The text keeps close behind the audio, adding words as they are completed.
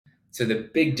So the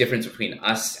big difference between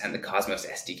us and the Cosmos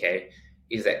SDK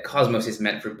is that Cosmos is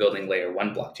meant for building layer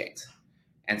 1 blockchains.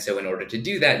 And so in order to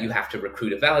do that, you have to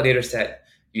recruit a validator set,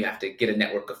 you have to get a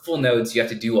network of full nodes, you have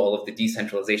to do all of the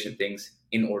decentralization things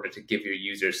in order to give your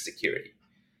users security.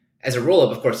 As a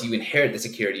rollup, of course, you inherit the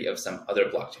security of some other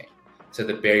blockchain. So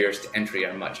the barriers to entry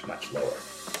are much, much lower.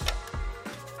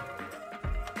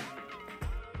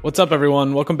 What's up,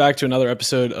 everyone? Welcome back to another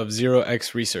episode of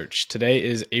 0x Research. Today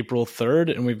is April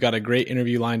 3rd, and we've got a great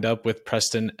interview lined up with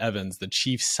Preston Evans, the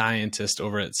chief scientist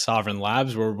over at Sovereign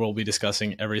Labs, where we'll be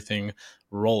discussing everything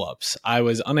Rollups. I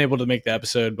was unable to make the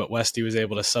episode, but Westy was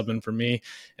able to sub in for me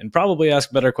and probably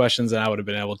ask better questions than I would have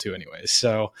been able to anyways.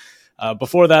 So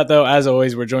before that, though, as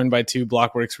always, we're joined by two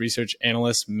Blockworks research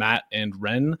analysts, Matt and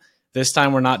Ren. This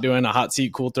time, we're not doing a hot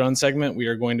seat, cool throne segment. We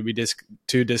are going to be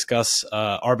to discuss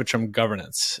Arbitrum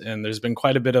governance. And there's been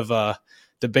quite a bit of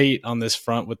debate on this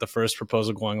front with the first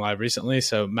proposal going live recently.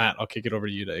 So, Matt, I'll kick it over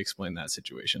to you to explain that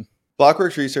situation.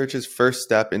 Blockworks Research's first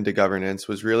step into governance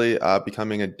was really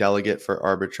becoming a delegate for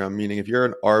Arbitrum, meaning if you're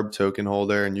an ARB token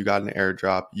holder and you got an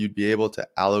airdrop, you'd be able to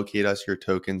allocate us your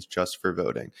tokens just for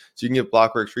voting. So you can give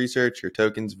Blockworks Research your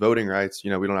tokens voting rights. We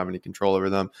don't have any control over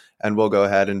them, and we'll go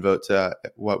ahead and vote to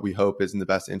what we hope is in the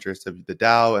best interest of the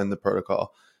DAO and the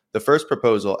protocol. The first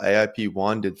proposal,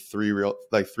 AIP1, did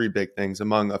three big things,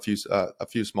 among a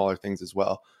few smaller things as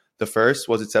well. The first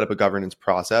was it set up a governance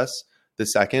process. The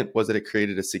second was that it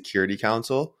created a security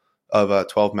council of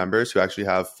 12 members who actually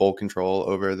have full control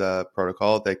over the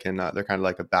protocol. They're kind of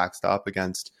like a backstop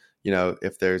against,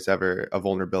 if there's ever a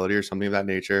vulnerability or something of that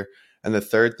nature. And the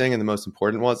third thing, and the most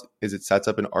important one, is it sets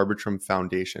up an Arbitrum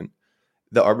Foundation.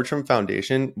 The Arbitrum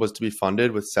Foundation was to be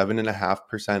funded with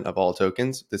 7.5% of all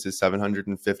tokens. This is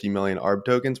 750 million ARB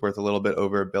tokens, worth a little bit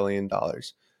over $1 billion.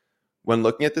 When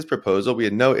looking at this proposal, we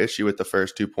had no issue with the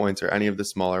first 2 points or any of the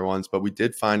smaller ones, but we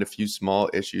did find a few small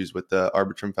issues with the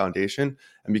Arbitrum Foundation.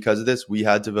 And because of this, we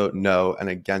had to vote no and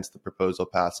against the proposal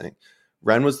passing.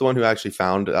 Ren was the one who actually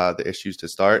found the issues to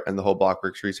start, and the whole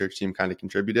Blockworks research team kind of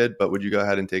contributed. But would you go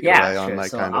ahead and take it away on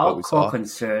kind of what we saw? Our core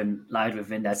concern lied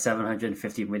within that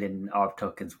 750 million ARB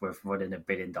tokens worth more than $1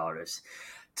 billion.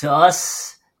 To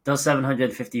us, those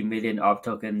 750 million ARB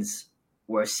tokens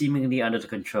were seemingly under the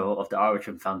control of the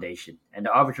Arbitrum Foundation. And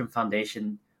the Arbitrum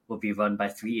Foundation will be run by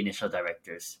 3 initial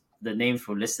directors. The names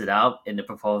were listed out in the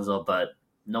proposal, but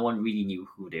no one really knew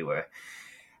who they were.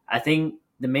 I think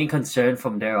the main concern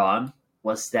from there on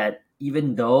was that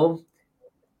even though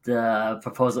the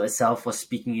proposal itself was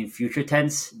speaking in future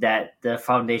tense, that the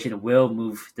foundation will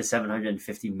move the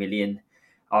 750 million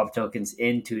ARB tokens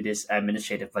into this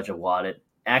administrative budget wallet.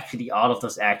 Actually, all of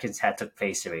those actions had took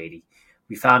place already.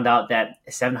 We found out that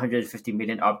 750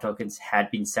 million ARB tokens had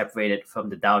been separated from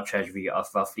the DAO treasury of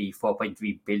roughly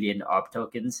 4.3 billion ARB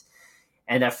tokens.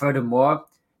 And that furthermore,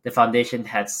 the foundation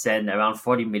had sent around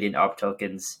 40 million ARB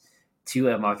tokens to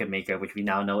a market maker, which we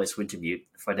now know is Wintermute,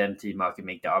 for them to market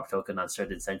make the ARB token on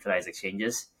certain centralized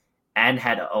exchanges, and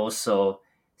had also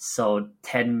sold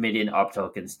 10 million ARB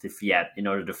tokens to Fiat in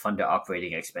order to fund their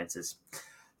operating expenses.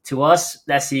 To us,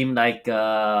 that seemed like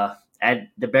at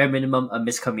the bare minimum, a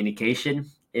miscommunication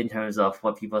in terms of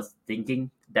what people were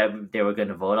thinking that they were going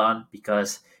to vote on.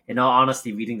 Because in all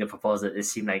honesty, reading the proposal, it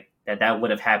seemed like that would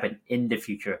have happened in the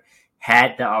future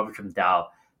had the Arbitrum DAO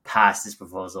passed this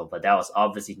proposal. But that was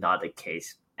obviously not the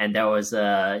case. And there was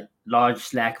a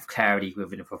large lack of clarity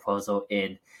within the proposal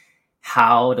in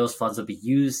how those funds would be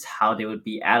used, how they would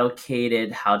be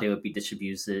allocated, how they would be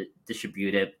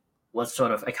distributed, what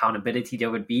sort of accountability there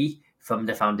would be from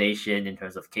the foundation in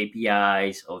terms of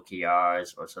KPIs,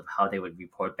 OKRs, or sort of how they would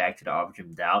report back to the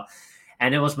Arbitrum DAO.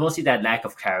 And it was mostly that lack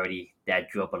of clarity that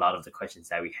drew up a lot of the questions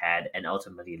that we had and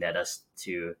ultimately led us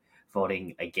to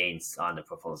voting against on the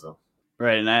proposal.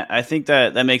 Right. And I think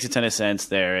that makes a ton of sense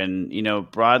there. And,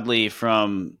 broadly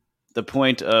from the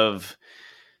point of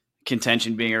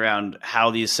contention being around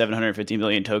how these 750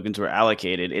 million tokens were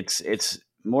allocated, it's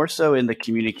more so in the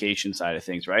communication side of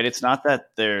things, right? It's not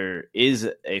that there is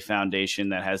a foundation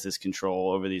that has this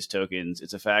control over these tokens.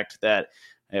 It's a fact that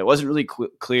it wasn't really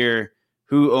clear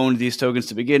who owned these tokens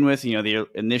to begin with. The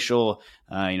initial,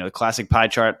 the classic pie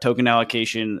chart token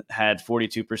allocation had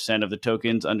 42% of the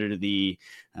tokens under the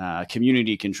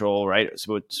community control, right?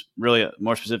 So it's really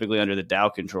more specifically under the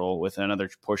DAO control, with another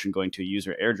portion going to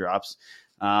user airdrops.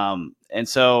 And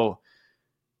so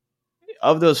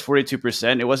of those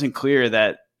 42%, it wasn't clear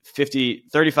that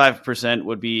 35%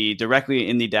 would be directly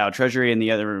in the DAO treasury and the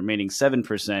other remaining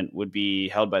 7% would be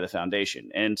held by the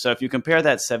foundation. And so if you compare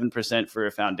that 7% for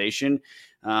a foundation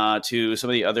to some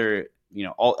of the other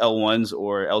all L1s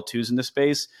or L2s in the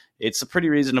space, it's a pretty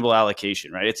reasonable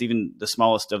allocation, right? It's even the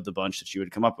smallest of the bunch that you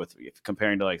would come up with if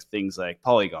comparing to like things like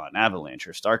Polygon, Avalanche,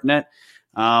 or Starknet.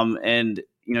 And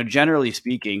generally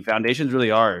speaking, foundations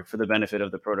really are for the benefit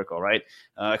of the protocol, right?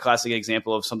 A classic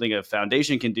example of something a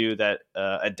foundation can do that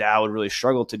a DAO would really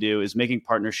struggle to do is making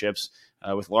partnerships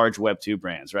with large Web2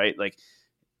 brands, right? Like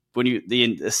when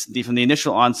from the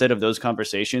initial onset of those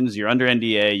conversations, you're under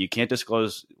NDA, you can't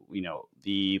disclose,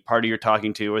 the party you're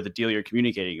talking to or the deal you're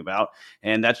communicating about,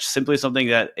 and that's simply something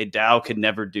that a DAO could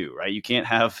never do, right? You can't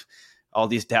have all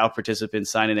these DAO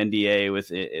participants sign an NDA with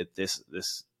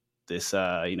this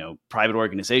private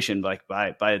organization, like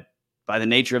by the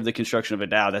nature of the construction of a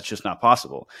DAO. That's just not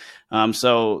possible.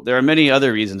 So there are many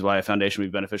other reasons why a foundation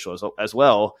would be beneficial as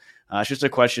well. It's just a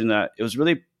question that it was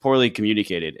really poorly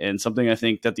communicated, and something I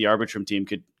think that the Arbitrum team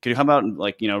could come out and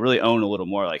really own a little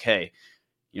more. Like, hey,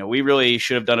 we really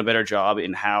should have done a better job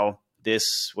in how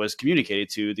this was communicated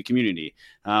to the community.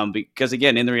 Because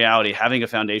again, in the reality, having a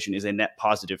foundation is a net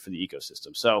positive for the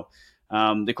ecosystem. So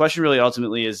the question really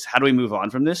ultimately is, how do we move on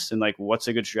from this, and what's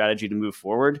a good strategy to move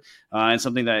forward? And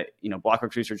something that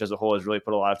Blockworks Research as a whole has really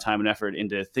put a lot of time and effort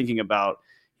into thinking about.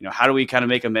 How do we kind of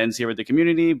make amends here with the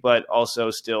community, but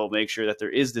also still make sure that there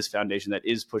is this foundation that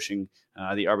is pushing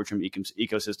the Arbitrum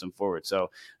ecosystem forward. So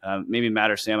maybe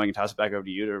Matt or Sam, I can toss it back over to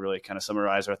you to really kind of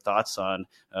summarize our thoughts on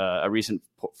a recent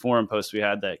forum post we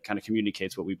had that kind of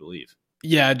communicates what we believe.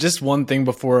 Yeah, just one thing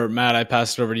before, Matt, I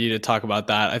pass it over to you to talk about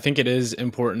that. I think it is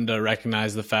important to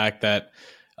recognize the fact that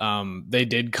they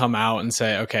did come out and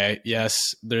say, okay, yes,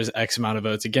 there's X amount of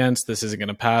votes against, this isn't going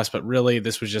to pass, but really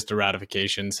this was just a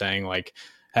ratification saying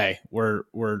hey, we're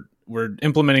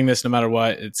implementing this no matter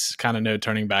what. It's kind of no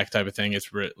turning back type of thing.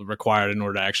 It's required in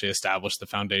order to actually establish the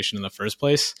foundation in the first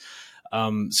place.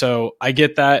 So I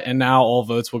get that. And now all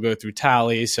votes will go through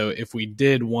tally. So if we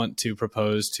did want to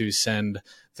propose to send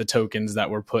the tokens that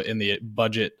were put in the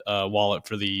budget wallet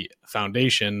for the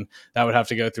foundation, that would have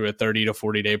to go through a 30 to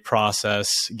 40 day process,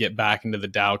 get back into the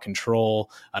DAO control,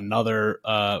 another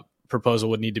proposal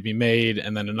would need to be made,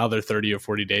 and then another 30 or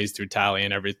 40 days through tally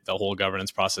and the whole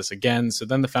governance process again. So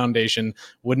then the foundation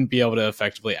wouldn't be able to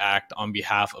effectively act on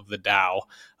behalf of the DAO,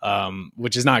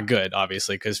 which is not good,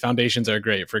 obviously, because foundations are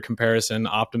great. For comparison,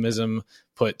 Optimism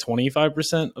put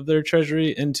 25% of their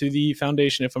treasury into the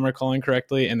foundation, if I'm recalling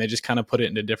correctly, and they just kind of put it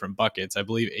into different buckets. I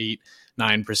believe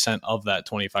 8-9% of that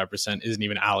 25% isn't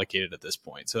even allocated at this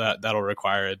point. So that'll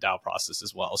require a DAO process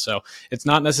as well. So it's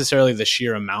not necessarily the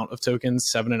sheer amount of tokens.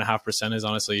 7.5% is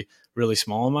honestly really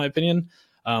small in my opinion.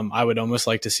 I would almost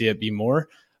like to see it be more.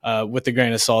 With the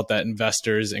grain of salt that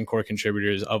investors and core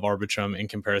contributors of Arbitrum in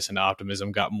comparison to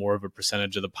Optimism got more of a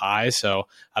percentage of the pie. So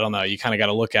I don't know, you kind of got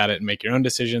to look at it and make your own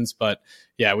decisions. But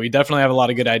yeah, we definitely have a lot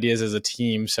of good ideas as a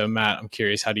team. So Matt, I'm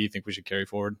curious, how do you think we should carry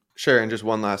forward? Sure. And just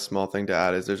one last small thing to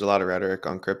add is there's a lot of rhetoric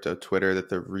on crypto Twitter that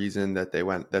the reason that the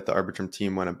Arbitrum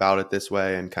team went about it this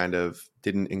way and kind of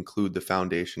didn't include the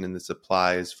foundation in the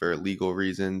supplies for legal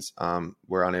reasons.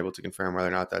 We're unable to confirm whether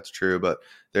or not that's true, but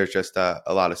there's just a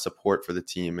lot of support for the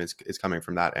team is coming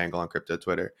from that angle on crypto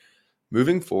Twitter.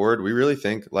 Moving forward, we really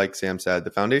think, like Sam said,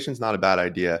 the foundation's not a bad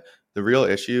idea. The real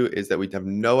issue is that we have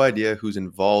no idea who's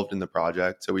involved in the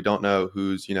project. So we don't know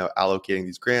who's, allocating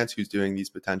these grants, who's doing these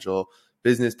potential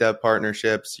business dev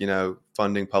partnerships,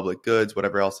 funding public goods,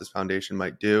 whatever else this foundation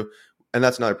might do. And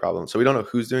that's another problem. So we don't know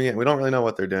who's doing it. And we don't really know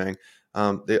what they're doing.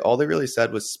 All they really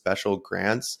said was special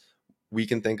grants. We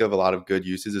can think of a lot of good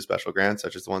uses of special grants,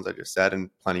 such as the ones I just said, and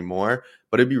plenty more.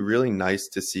 But it'd be really nice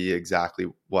to see exactly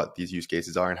what these use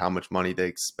cases are and how much money they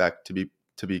expect to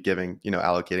be giving,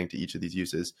 allocating to each of these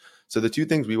uses. So the two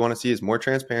things we want to see is more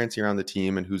transparency around the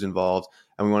team and who's involved.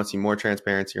 And we want to see more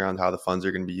transparency around how the funds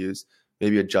are going to be used.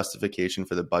 Maybe a justification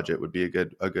for the budget would be a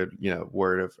good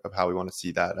word of how we want to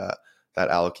see that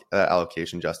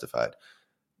allocation justified.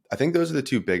 I think those are the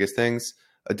two biggest things.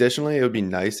 Additionally, it would be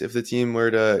nice if the team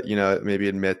were to, maybe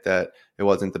admit that it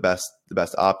wasn't the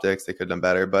best optics. They could have done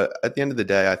better. But at the end of the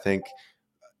day, I think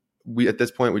at this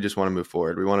point, we just want to move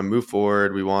forward. We want to move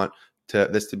forward. We want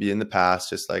this to be in the past,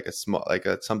 just like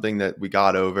something that we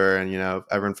got over and,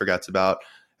 everyone forgets about.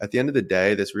 At the end of the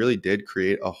day, this really did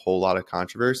create a whole lot of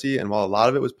controversy. And while a lot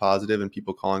of it was positive and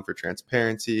people calling for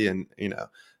transparency and,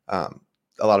 a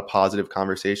lot of positive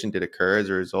conversation did occur as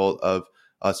a result of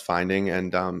us finding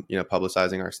and,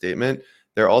 publicizing our statement,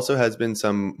 there also has been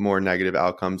some more negative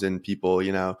outcomes in people,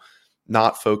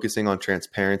 not focusing on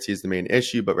transparency as the main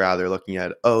issue, but rather looking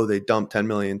at, they dumped 10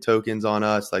 million tokens on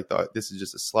us. This is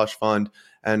just a slush fund.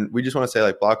 And we just want to say,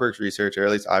 Blockworks Research, or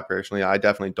at least I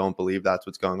definitely don't believe that's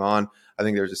what's going on. I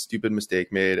think there's a stupid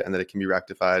mistake made and that it can be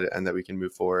rectified and that we can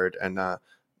move forward and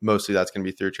mostly that's going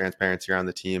to be through transparency around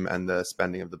the team and the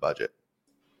spending of the budget.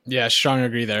 Yeah, strong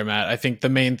agree there, Matt. I think the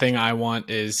main thing I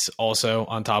want is also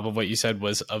on top of what you said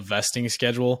was a vesting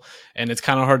schedule. And it's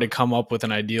kind of hard to come up with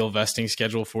an ideal vesting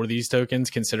schedule for these tokens,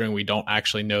 considering we don't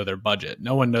actually know their budget.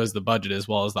 No one knows the budget as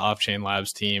well as the Off-Chain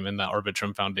Labs team and the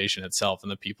Arbitrum Foundation itself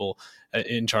and the people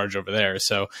in charge over there.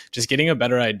 So just getting a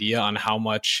better idea on how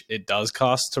much it does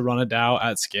cost to run a DAO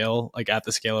at scale, like at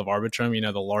the scale of Arbitrum,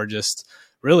 the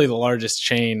largest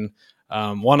chain,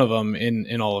 one of them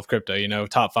in all of crypto,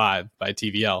 top 5 by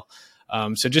TVL.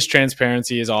 So just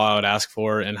transparency is all I would ask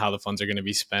for and how the funds are going to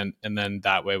be spent. And then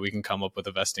that way we can come up with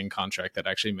a vesting contract that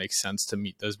actually makes sense to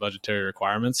meet those budgetary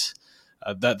requirements.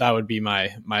 That would be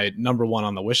my number one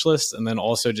on the wish list. And then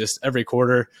also just every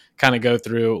quarter kind of go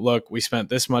through, look, we spent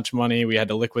this much money. We had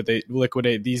to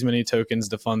liquidate these many tokens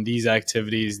to fund these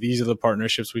activities. These are the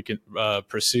partnerships we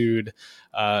pursued.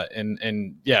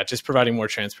 And yeah, just providing more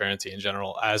transparency in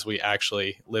general as we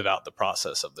actually live out the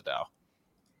process of the DAO.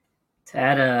 To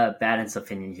add a balanced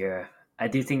opinion here, I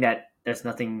do think that there's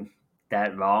nothing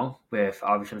that wrong with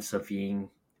Arbitrum still being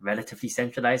relatively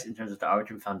centralized in terms of the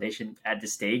Arbitrum Foundation at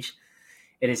this stage.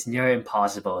 It is near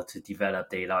impossible to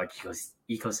develop a large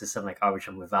ecosystem like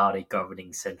Arbitrum without a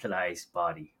governing centralized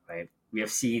body, right? We have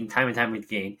seen time and time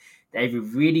again that if you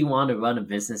really want to run a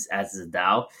business as a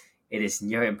DAO, it is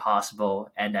near impossible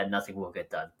and that nothing will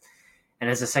get done. And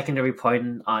as a secondary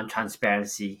point on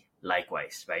transparency,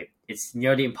 likewise, right? It's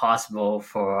nearly impossible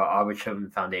for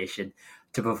Arbitrum Foundation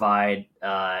to provide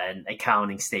an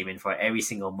accounting statement for every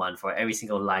single month, for every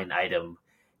single line item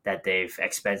that they've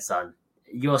expensed on.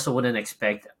 You also wouldn't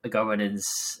expect the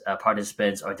governance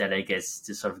participants or delegates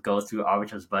to sort of go through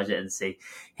Arbitrum's budget and say,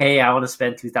 hey, I want to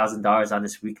spend $2,000 on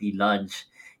this weekly lunch.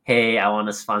 Hey, I want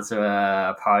to sponsor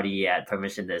a party at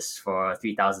Permissionless for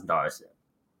 $3,000.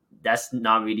 That's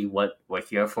not really what we're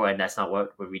here for, and that's not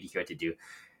what we're really here to do.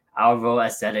 Our role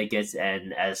as delegates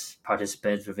and as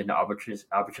participants within the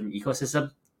Arbitrum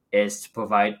ecosystem is to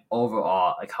provide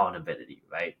overall accountability,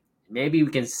 right? Maybe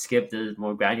we can skip the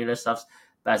more granular stuff,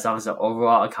 but as long as the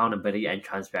overall accountability and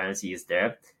transparency is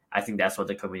there, I think that's what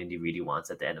the community really wants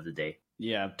at the end of the day.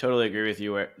 Yeah, totally agree with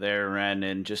you there, Ren.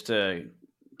 And just to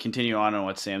continue on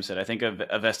what Sam said, I think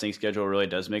a vesting schedule really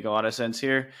does make a lot of sense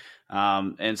here.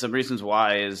 And some reasons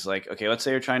why is like, okay, let's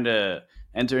say you're trying to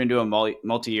enter into a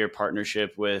multi-year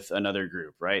partnership with another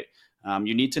group, right?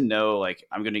 You need to know, like,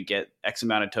 I'm going to get X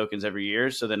amount of tokens every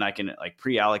year, so then I can like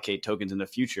pre-allocate tokens in the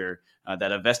future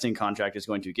that a vesting contract is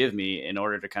going to give me in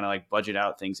order to kind of like budget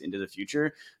out things into the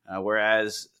future.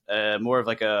 Whereas more of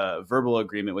like a verbal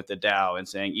agreement with the DAO and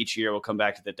saying each year we'll come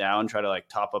back to the DAO and try to like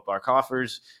top up our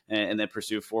coffers and then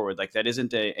pursue forward. Like that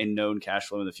isn't a known cash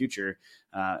flow in the future.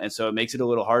 And so it makes it a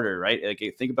little harder, right?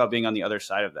 Like think about being on the other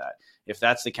side of that. If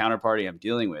that's the counterparty I'm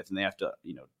dealing with and they have to,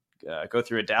 go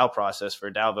through a DAO process for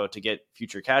a DAO vote to get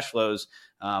future cash flows,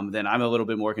 then I'm a little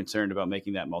bit more concerned about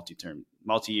making that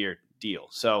multi-year deal.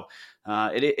 So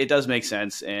it does make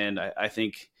sense. And I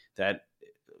think that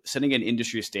setting an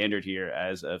industry standard here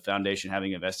as a foundation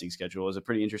having a vesting schedule is a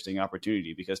pretty interesting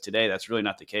opportunity because today that's really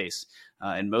not the case.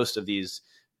 And most of these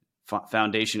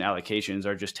foundation allocations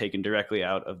are just taken directly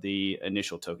out of the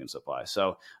initial token supply.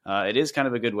 So it is kind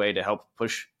of a good way to help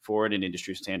push forward an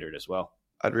industry standard as well.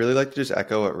 I'd really like to just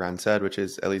echo what Ren said, which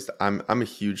is at least I'm a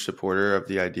huge supporter of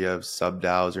the idea of sub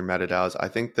DAOs or meta DAOs. I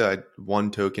think that one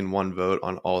token, one vote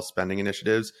on all spending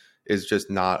initiatives is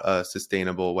just not a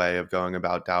sustainable way of going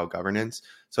about DAO governance.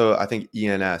 So I think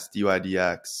ENS,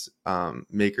 DYDX,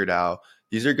 MakerDAO,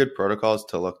 these are good protocols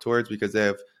to look towards because they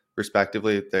have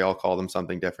respectively, they all call them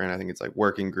something different. I think it's like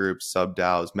working groups, sub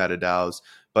DAOs, meta DAOs,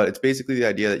 but it's basically the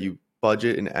idea that you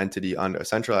budget an entity under a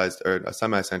centralized or a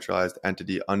semi-centralized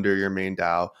entity under your main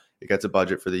DAO. It gets a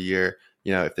budget for the year.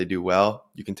 If they do well,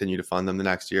 you continue to fund them the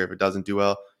next year. If it doesn't do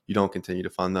well, you don't continue to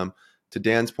fund them. To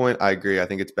Dan's point, I agree. I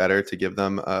think it's better to give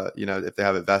them, if they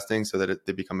have it vesting so that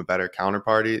they become a better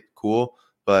counterparty, cool.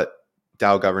 But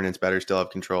DAO governance better still have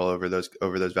control over those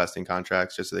vesting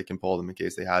contracts just so they can pull them in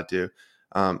case they had to.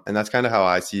 And that's kind of how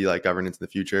I see like governance in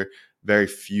the future. Very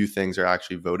few things are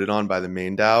actually voted on by the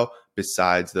main DAO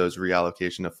besides those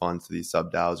reallocation of funds to these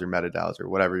sub DAOs or meta DAOs or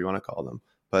whatever you want to call them.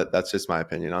 But that's just my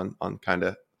opinion on kind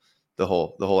of the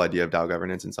whole idea of DAO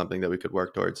governance and something that we could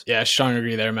work towards. Yeah, strong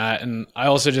agree there, Matt. And I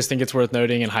also just think it's worth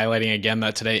noting and highlighting again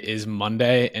that today is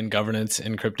Monday and governance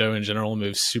in crypto in general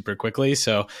moves super quickly.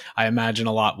 So I imagine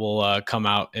a lot will come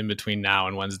out in between now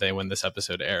and Wednesday when this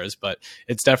episode airs. But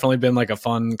it's definitely been like a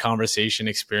fun conversation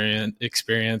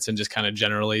experience and just kind of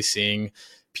generally seeing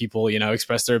people,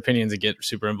 express their opinions and get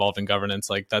super involved in governance.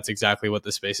 Like that's exactly what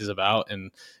the space is about.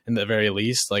 And in the very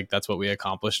least, like that's what we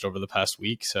accomplished over the past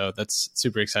week. So that's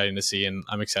super exciting to see. And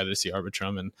I'm excited to see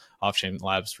Arbitrum and Off-Chain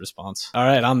Labs' response. All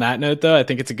right. On that note, though, I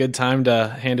think it's a good time to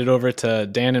hand it over to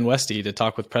Dan and Westy to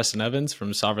talk with Preston Evans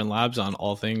from Sovereign Labs on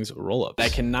all things Rollups. I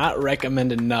cannot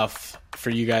recommend enough for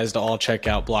you guys to all check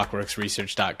out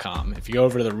blockworksresearch.com. If you go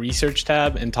over to the research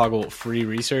tab and toggle free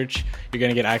research, you're going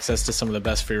to get access to some of the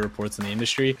best free reports in the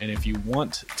industry. And if you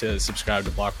want to subscribe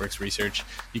to Blockworks Research,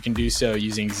 you can do so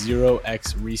using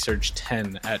 0x Research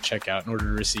 10 at checkout in order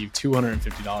to receive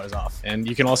 $250 off. And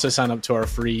you can also sign up to our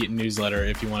free newsletter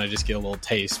if you want to just get a little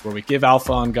taste, where we give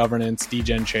alpha on governance,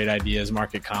 degen trade ideas,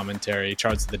 market commentary,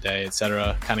 charts of the day,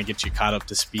 etc. Kind of get you caught up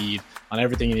to speed on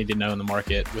everything you need to know in the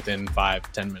market within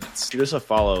 5-10 minutes. Shoot us a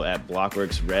follow at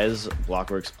Blockworks Res,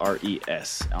 Blockworks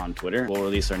RES on Twitter. We'll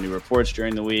release our new reports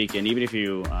during the week. And even if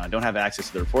you don't have access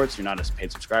to the reports, you're not a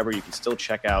paid subscriber, you can still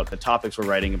check out the topics we're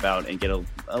writing about and get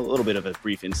a little bit of a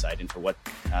brief insight into what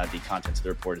the contents of the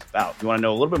report is about. If you want to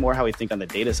know a little bit more how we think on the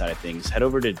data side of things, head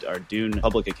over to our Dune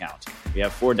public account. We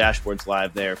have 4 dashboards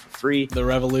live there for free. The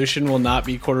revolution will not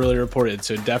be quarterly reported,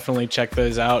 so definitely check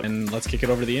those out, and let's kick it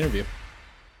over to the interview.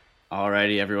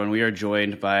 Alrighty, everyone. We are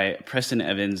joined by Preston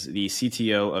Evans, the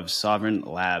CTO of Sovereign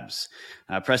Labs.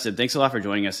 Preston, thanks a lot for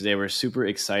joining us today. We're super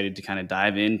excited to kind of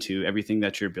dive into everything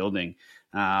that you're building.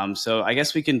 So I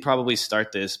guess we can probably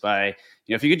start this by,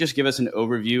 if you could just give us an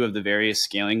overview of the various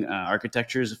scaling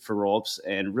architectures for Rollups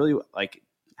and really like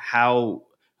how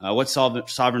what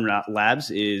Sovereign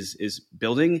Labs is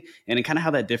building and kind of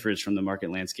how that differs from the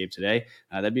market landscape today.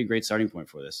 That'd be a great starting point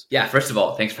for this. Yeah, first of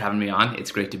all, thanks for having me on.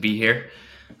 It's great to be here.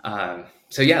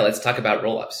 Let's talk about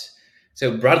rollups.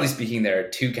 So broadly speaking, there are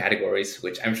 2 categories,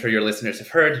 which I'm sure your listeners have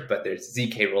heard, but there's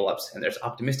ZK rollups and there's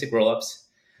optimistic rollups.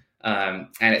 And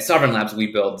at Sovereign Labs,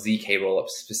 we build ZK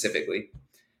rollups specifically.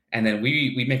 And then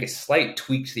we make a slight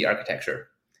tweak to the architecture,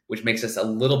 which makes us a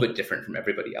little bit different from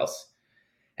everybody else.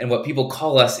 And what people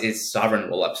call us is sovereign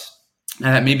rollups.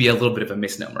 Now that may be a little bit of a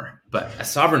misnomer, but a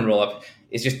sovereign rollup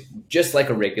is just like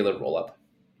a regular rollup,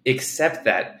 except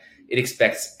that it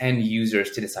expects end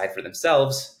users to decide for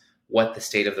themselves what the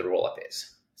state of the rollup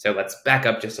is. So let's back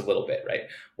up just a little bit, right?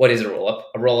 What is a rollup?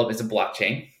 A rollup is a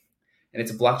blockchain, and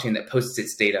it's a blockchain that posts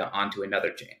its data onto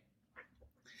another chain.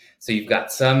 So you've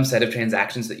got some set of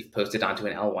transactions that you've posted onto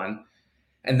an L1,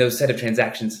 and those set of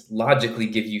transactions logically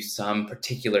give you some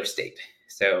particular state.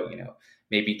 So,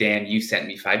 maybe Dan, you sent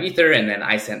me 5 Ether, and then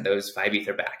I sent those 5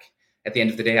 Ether back. At the end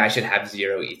of the day, I should have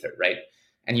 0 Ether, right?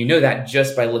 And you know that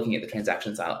just by looking at the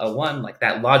transactions on L1, like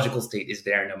that logical state is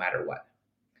there no matter what.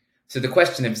 So the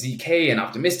question of ZK and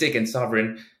optimistic and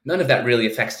sovereign, none of that really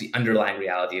affects the underlying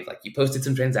reality of like you posted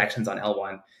some transactions on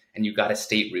L1 and you got a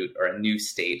state root or a new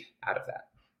state out of that.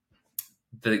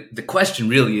 The question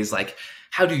really is like,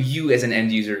 how do you as an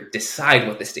end user decide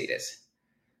what the state is?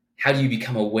 How do you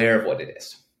become aware of what it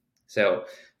is? So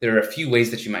there are a few ways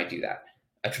that you might do that.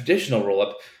 A traditional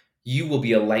rollup, you will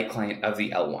be a light client of the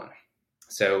L1.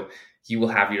 So you will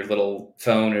have your little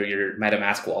phone or your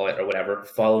MetaMask wallet or whatever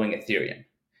following Ethereum,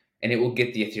 and it will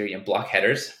get the Ethereum block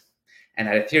headers. And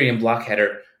that Ethereum block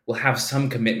header will have some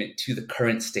commitment to the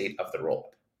current state of the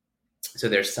rollup. So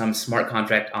there's some smart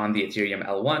contract on the Ethereum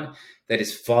L1 that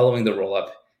is following the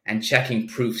rollup and checking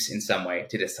proofs in some way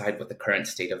to decide what the current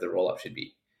state of the rollup should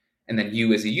be. And then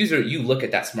you as a user, you look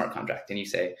at that smart contract and you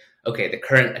say, okay, the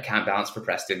current account balance for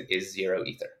Preston is 0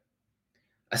 Ether.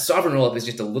 A sovereign rollup is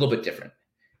just a little bit different.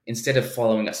 Instead of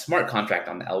following a smart contract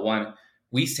on the L1,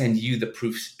 we send you the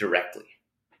proofs directly.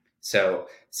 So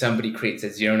somebody creates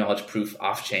a zero knowledge proof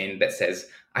off-chain that says,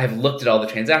 I have looked at all the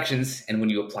transactions, and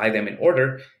when you apply them in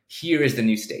order, here is the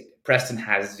new state. Preston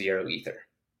has 0 Ether.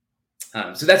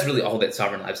 So that's really all that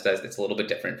Sovereign Labs does that's a little bit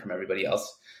different from everybody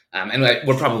else. And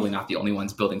we're probably not the only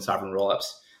ones building sovereign rollups.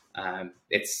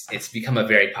 It's become a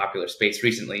very popular space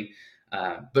recently.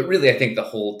 But really, I think the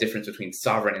whole difference between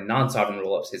sovereign and non-sovereign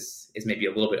rollups is maybe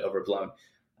a little bit overblown.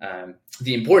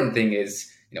 The important thing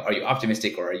is, are you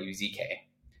optimistic or are you ZK?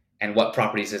 And what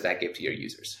properties does that give to your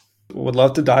users? Would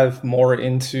love to dive more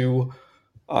into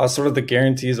sort of the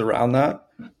guarantees around that.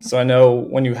 So I know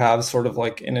when you have sort of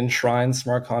like an enshrined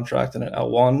smart contract in an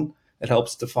L1, it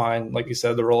helps define, like you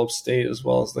said, the rollup state as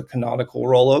well as the canonical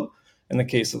rollup in the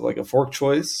case of like a fork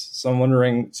choice. So I'm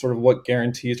wondering sort of what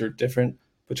guarantees are different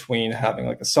between having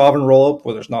like a sovereign rollup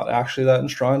where there's not actually that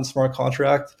enshrined smart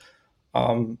contract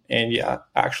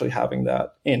actually having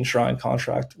that enshrined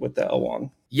contract with the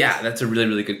L1. Yeah, that's a really,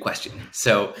 really good question.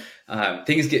 So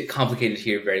things get complicated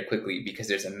here very quickly because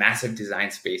there's a massive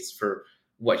design space for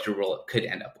what your rollup could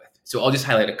end up with. So I'll just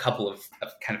highlight a couple of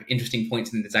kind of interesting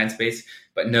points in the design space,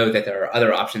 but know that there are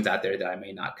other options out there that I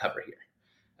may not cover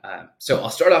here. So I'll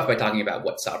start off by talking about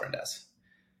what Sovereign does.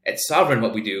 At Sovereign,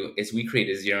 what we do is we create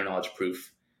a zero knowledge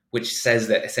proof, which says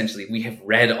that essentially we have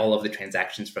read all of the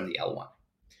transactions from the L1.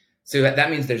 So that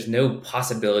means there's no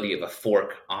possibility of a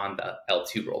fork on the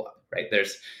L2 rollup, right?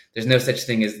 There's no such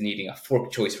thing as needing a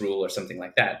fork choice rule or something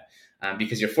like that,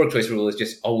 because your fork choice rule is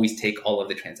just always take all of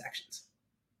the transactions.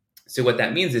 So what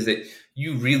that means is that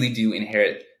you really do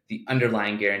inherit the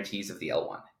underlying guarantees of the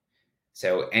L1.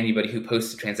 So anybody who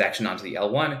posts a transaction onto the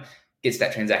L1 gets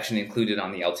that transaction included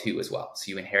on the L2 as well. So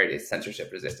you inherit its censorship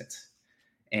resistance.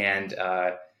 And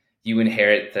you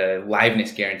inherit the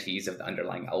liveness guarantees of the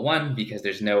underlying L1 because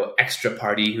there's no extra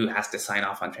party who has to sign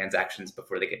off on transactions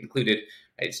before they get included.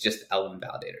 Right? It's just L1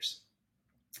 validators.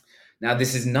 Now,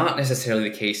 this is not necessarily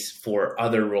the case for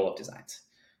other rollup designs.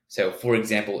 So, for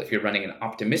example, if you're running an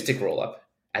optimistic rollup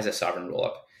as a sovereign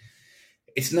rollup,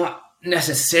 it's not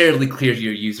necessarily clear to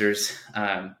your users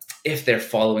if they're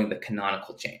following the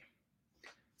canonical chain.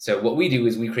 So what we do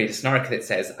is we create a snark that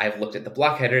says, I've looked at the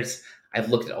block headers, I've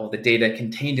looked at all the data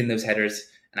contained in those headers,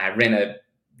 and I ran a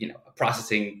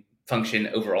processing function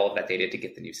over all of that data to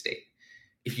get the new state.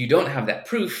 If you don't have that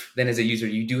proof, then as a user,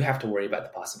 you do have to worry about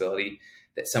the possibility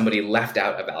that somebody left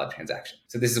out a valid transaction.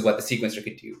 So this is what the sequencer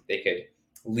could do. They could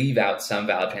leave out some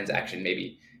valid transaction.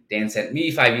 Maybe Dan sent me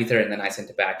 5 Ether and then I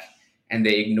sent it back, and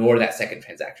they ignore that second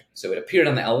transaction. So it appeared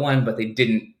on the L1, but they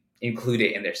didn't include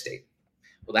it in their state.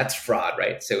 Well, that's fraud,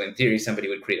 right? So in theory, somebody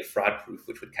would create a fraud proof,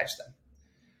 which would catch them.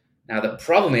 Now, the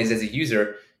problem is, as a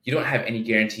user, you don't have any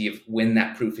guarantee of when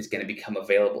that proof is going to become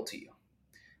available to you.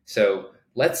 So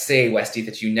let's say, Westy,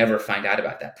 that you never find out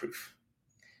about that proof.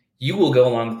 You will go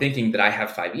along thinking that I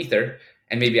have 5 Ether,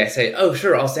 and maybe I say, oh,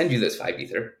 sure, I'll send you those 5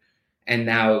 Ether. And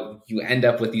now you end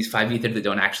up with these 5 Ether that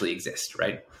don't actually exist,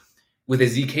 right? With a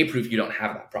ZK proof, you don't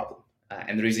have that problem.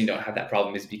 And the reason you don't have that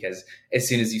problem is because as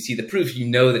soon as you see the proof, you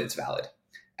know that it's valid,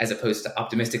 as opposed to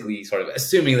optimistically sort of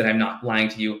assuming that I'm not lying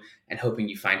to you and hoping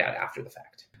you find out after the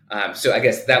fact. So I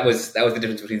guess that was the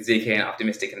difference between ZK and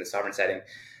optimistic in the sovereign setting.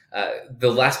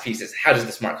 The last piece is, how does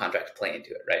the smart contract play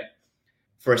into it, right?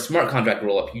 For a smart contract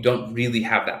rollup, you don't really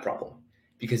have that problem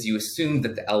because you assume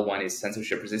that the L1 is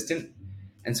censorship resistant.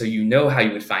 And so you know how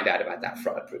you would find out about that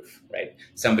fraud proof, right?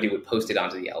 Somebody would post it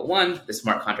onto the L1, the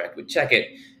smart contract would check it,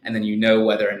 and then you know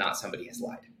whether or not somebody has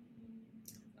lied.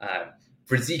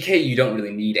 For ZK, you don't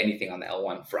really need anything on the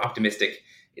L1. For optimistic,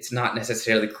 it's not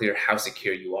necessarily clear how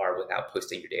secure you are without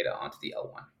posting your data onto the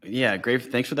L1. Yeah, great.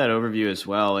 Thanks for that overview as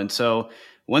well. And so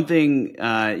one thing,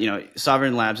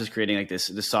 Sovereign Labs is creating like this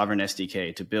Sovereign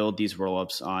SDK to build these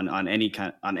rollups on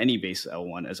any base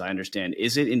L1, as I understand.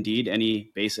 Is it indeed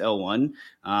any base L1?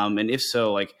 And if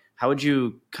so, like, how would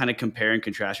you kind of compare and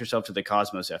contrast yourself to the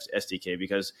Cosmos SDK?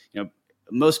 Because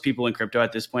most people in crypto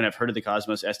at this point have heard of the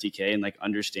Cosmos SDK and like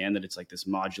understand that it's like this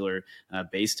modular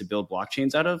base to build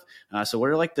blockchains out of. So what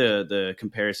are like the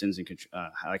comparisons and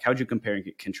like how would you compare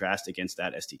and contrast against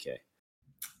that SDK?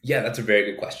 Yeah, that's a very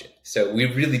good question. So we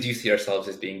really do see ourselves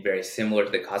as being very similar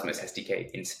to the Cosmos SDK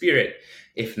in spirit,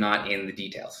 if not in the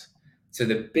details. So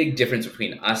the big difference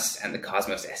between us and the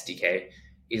Cosmos SDK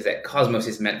is that Cosmos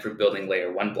is meant for building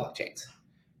layer 1 blockchains.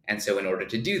 And so in order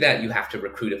to do that, you have to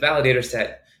recruit a validator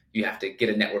set, you have to get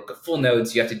a network of full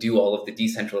nodes, you have to do all of the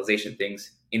decentralization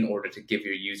things in order to give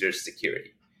your users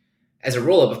security. As a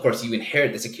rollup, of course, you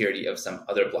inherit the security of some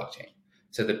other blockchain.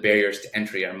 So the barriers to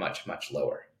entry are much, much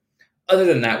lower. Other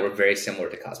than that, we're very similar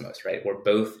to Cosmos, right? We're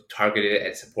both targeted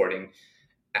at supporting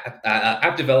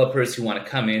app developers who want to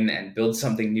come in and build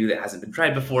something new that hasn't been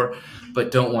tried before,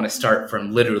 but don't want to start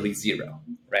from literally zero,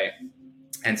 right?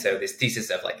 And so this thesis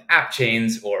of like app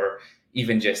chains or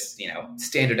even just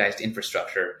standardized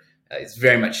infrastructure is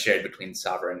very much shared between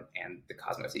Sovereign and the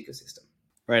Cosmos ecosystem.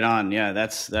 Right on. Yeah,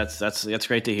 that's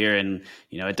great to hear, and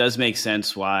it does make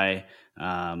sense why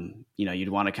you'd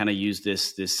want to kind of use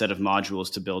this set of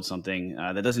modules to build something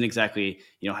that doesn't exactly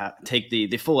take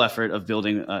the full effort of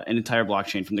building an entire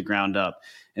blockchain from the ground up.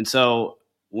 And so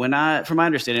from my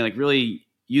understanding, like really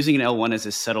using an L1 as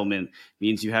a settlement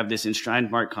means you have this enshrined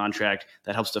smart contract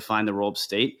that helps define the rollup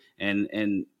state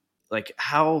and like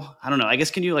how, I don't know, I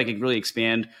guess, can you like really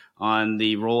expand on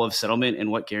the role of settlement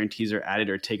and what guarantees are added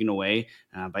or taken away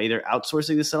by either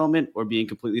outsourcing the settlement or being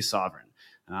completely sovereign?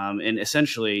 And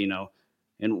essentially,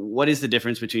 and what is the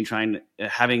difference between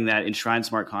having that enshrined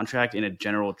smart contract in a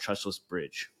general trustless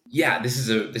bridge? Yeah, this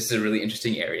is a really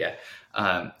interesting area.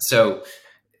 So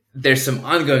there's some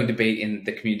ongoing debate in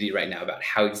the community right now about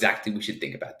how exactly we should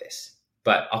think about this.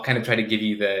 But I'll kind of try to give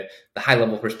you the high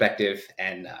level perspective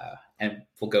and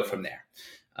we'll go from there.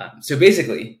 So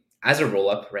basically, as a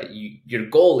rollup, right, your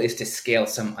goal is to scale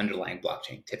some underlying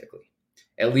blockchain, typically,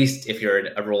 at least if you're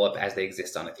a rollup as they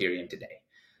exist on Ethereum today.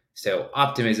 So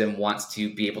Optimism wants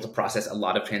to be able to process a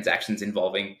lot of transactions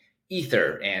involving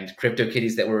Ether and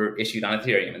CryptoKitties that were issued on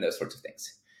Ethereum and those sorts of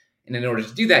things. And in order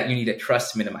to do that, you need a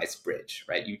trust minimized bridge,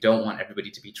 right? You don't want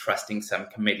everybody to be trusting some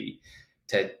committee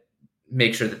to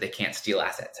make sure that they can't steal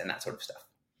assets and that sort of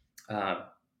stuff.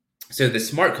 So the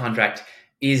smart contract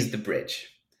is the bridge.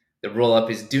 The rollup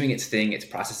is doing its thing, it's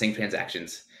processing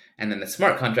transactions, and then the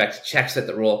smart contract checks that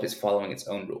the rollup is following its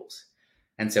own rules.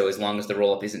 And so as long as the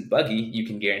rollup isn't buggy, you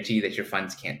can guarantee that your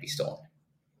funds can't be stolen.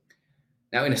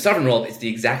 Now in a sovereign rollup, it's the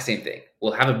exact same thing.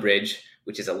 We'll have a bridge,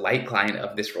 which is a light client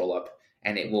of this rollup,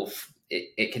 and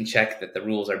it can check that the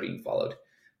rules are being followed.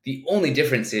 The only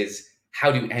difference is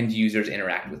how do end users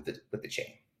interact with the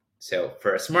chain. So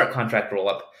for a smart contract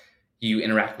rollup, you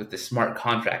interact with the smart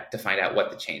contract to find out what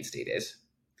the chain state is.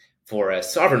 For a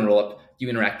sovereign rollup, you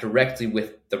interact directly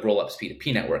with the rollup's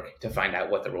P2P network to find out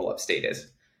what the rollup state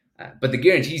is. But the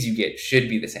guarantees you get should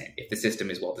be the same if the system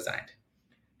is well designed.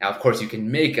 Now, of course, you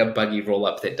can make a buggy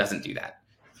rollup that doesn't do that,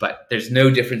 but there's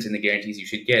no difference in the guarantees you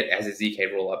should get as a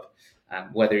ZK rollup,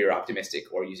 whether you're optimistic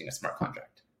or using a smart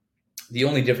contract. The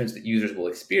only difference that users will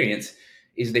experience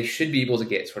is they should be able to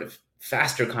get sort of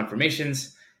faster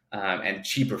confirmations and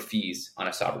cheaper fees on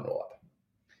a sovereign rollup.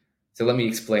 So let me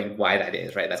explain why that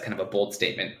is, right? That's kind of a bold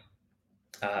statement.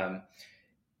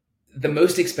 The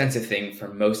most expensive thing for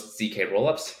most ZK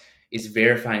rollups is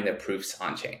verifying their proofs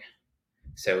on chain.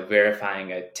 So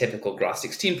verifying a typical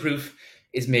Gross16 proof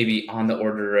is maybe on the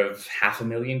order of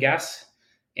 500,000 gas,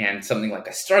 and something like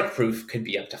a Stark proof could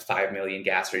be up to 5 million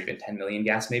gas or even 10 million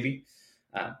gas maybe.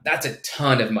 That's a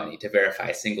ton of money to verify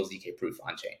a single ZK proof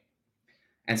on chain.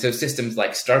 And so systems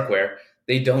like Starkware,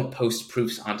 they don't post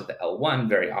proofs onto the L1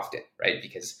 very often, right?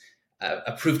 Because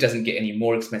a proof doesn't get any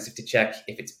more expensive to check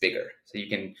if it's bigger. So you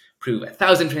can prove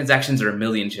 1,000 transactions or 1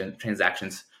 million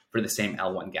transactions for the same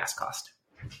L1 gas cost.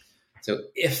 So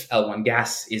if L1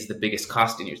 gas is the biggest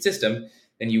cost in your system,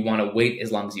 then you want to wait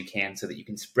as long as you can so that you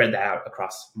can spread that out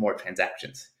across more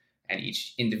transactions. And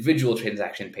each individual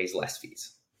transaction pays less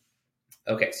fees.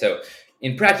 Okay, so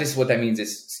in practice, what that means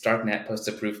is Starknet posts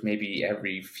a proof maybe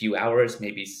every few hours,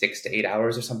 maybe 6 to 8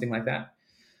 hours or something like that.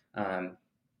 And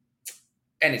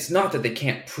it's not that they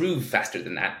can't prove faster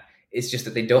than that. It's just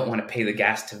that they don't want to pay the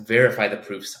gas to verify the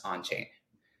proofs on chain.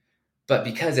 But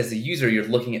because as a user, you're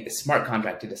looking at the smart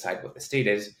contract to decide what the state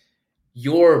is,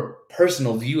 your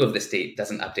personal view of the state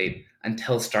doesn't update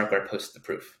until Starkware posts the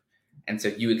proof. And so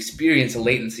you experience a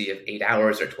latency of 8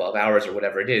 hours or 12 hours or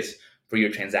whatever it is for your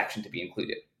transaction to be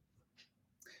included.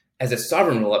 As a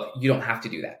sovereign rollup, you don't have to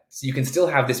do that. So you can still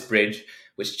have this bridge,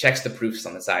 which checks the proofs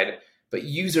on the side, but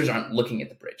users aren't looking at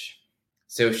the bridge.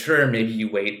 So sure, maybe you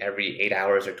wait every 8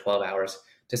 hours or 12 hours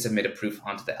to submit a proof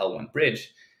onto the L1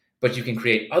 bridge, but you can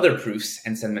create other proofs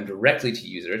and send them directly to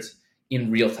users in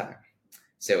real time.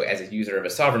 So as a user of a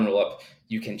sovereign rollup,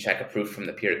 you can check a proof from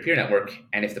the peer-to-peer network,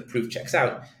 and if the proof checks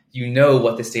out, you know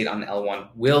what the state on the L1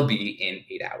 will be in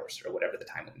 8 hours or whatever the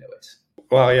time window is.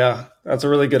 Wow, yeah, that's a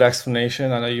really good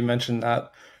explanation. I know you mentioned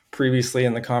that previously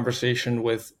in the conversation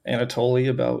with Anatoly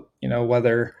about,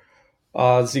 whether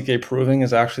ZK proving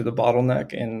is actually the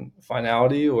bottleneck in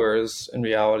finality, whereas in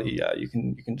reality, you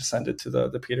can just send it to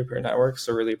the peer-to-peer network.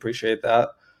 So really appreciate that.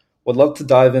 Would love to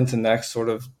dive into next sort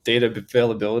of data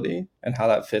availability and how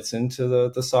that fits into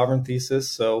the sovereign thesis.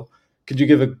 So could you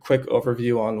give a quick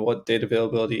overview on what data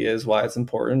availability is, why it's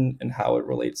important, and how it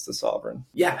relates to sovereign?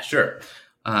 Yeah, sure.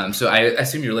 So I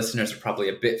assume your listeners are probably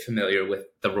a bit familiar with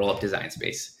the rollup design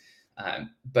space.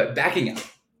 But backing up,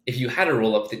 if you had a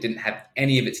rollup that didn't have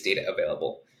any of its data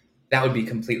available, that would be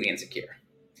completely insecure.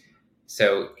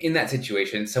 So in that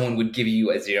situation, someone would give you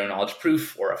a zero knowledge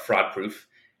proof or a fraud proof,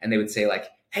 and they would say like,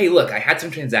 hey, look, I had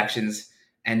some transactions,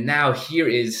 and now here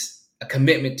is a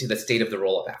commitment to the state of the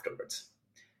rollup afterwards.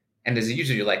 And as a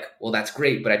user, you're like, well, that's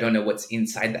great, but I don't know what's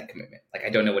inside that commitment. Like, I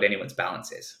don't know what anyone's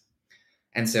balance is.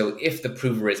 And so if the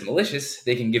prover is malicious,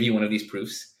 they can give you one of these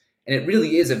proofs, and it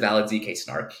really is a valid ZK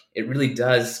snark. It really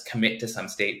does commit to some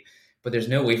state, but there's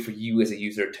no way for you as a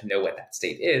user to know what that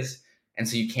state is. And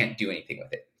so you can't do anything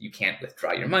with it. You can't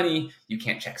withdraw your money. You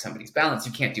can't check somebody's balance.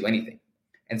 You can't do anything.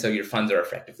 And so your funds are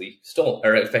effectively stolen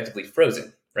or effectively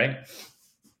frozen, right?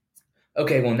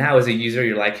 Okay, well, now as a user,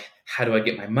 you're like, how do I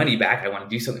get my money back? I want to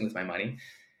do something with my money.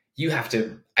 You have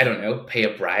to, I don't know, pay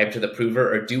a bribe to the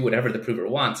prover or do whatever the prover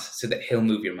wants so that he'll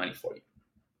move your money for you.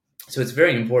 So it's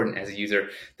very important as a user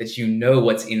that you know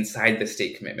what's inside the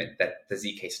state commitment that the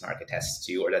ZK snark attests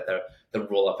to or that the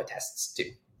rollup attests to.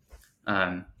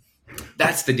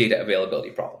 That's the data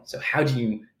availability problem. So how do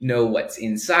you know what's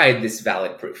inside this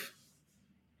valid proof?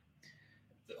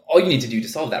 All you need to do to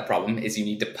solve that problem is you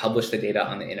need to publish the data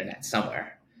on the internet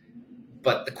somewhere.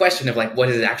 But the question of what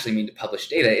does it actually mean to publish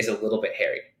data is a little bit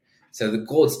hairy. So the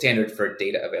gold standard for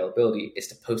data availability is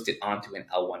to post it onto an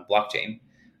L1 blockchain.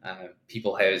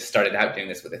 People have started out doing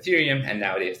this with Ethereum, and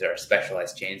nowadays there are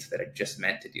specialized chains that are just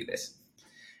meant to do this.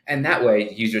 And that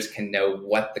way, users can know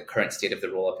what the current state of the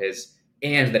rollup is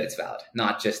and that it's valid,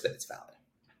 not just that it's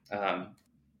valid.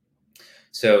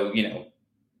 So,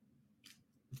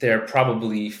 there are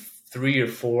probably 3 or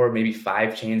 4, maybe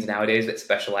 5 chains nowadays that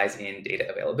specialize in data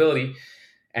availability.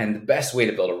 And the best way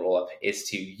to build a rollup is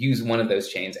to use one of those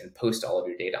chains and post all of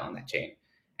your data on that chain.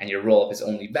 And your rollup is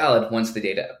only valid once the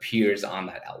data appears on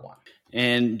that L1.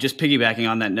 And just piggybacking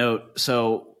on that note,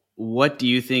 so what do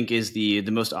you think is the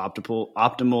most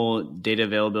optimal data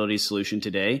availability solution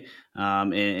today?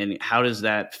 And how does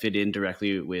that fit in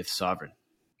directly with Sovereign?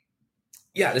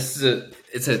 Yeah, it's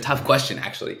a tough question,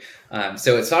 actually.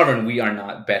 So at Sovereign, we are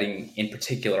not betting in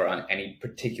particular on any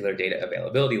particular data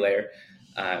availability layer.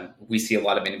 We see a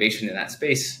lot of innovation in that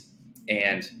space,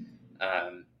 and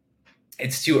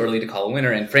it's too early to call a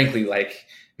winner. And frankly,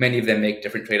 many of them make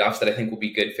different trade-offs that I think will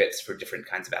be good fits for different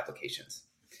kinds of applications.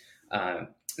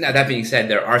 Now, that being said,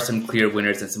 there are some clear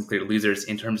winners and some clear losers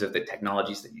in terms of the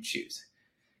technologies that you choose.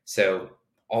 So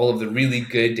all of the really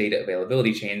good data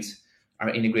availability chains are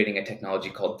integrating a technology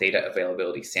called data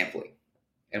availability sampling.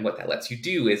 And what that lets you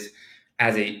do is,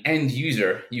 as an end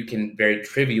user, you can very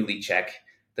trivially check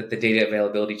that the data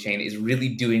availability chain is really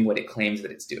doing what it claims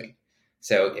that it's doing.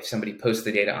 So if somebody posts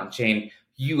the data on chain,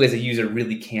 you as a user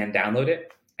really can download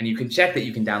it, and you can check that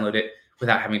you can download it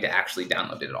without having to actually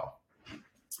download it at all.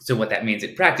 So what that means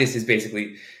in practice is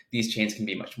basically these chains can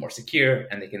be much more secure,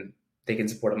 and they can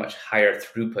support a much higher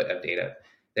throughput of data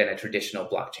than a traditional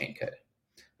blockchain could.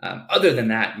 Other than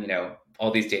that,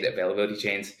 all these data availability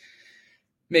chains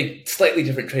make slightly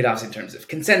different trade-offs in terms of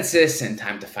consensus and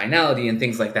time to finality and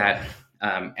things like that.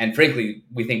 And frankly,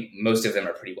 we think most of them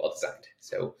are pretty well designed.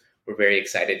 So we're very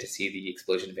excited to see the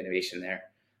explosion of innovation there.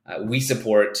 We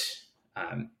support,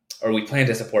 or we plan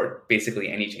to support,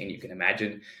 basically any chain you can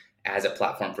imagine as a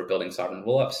platform for building sovereign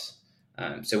rollups.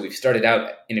 So we've started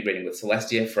out integrating with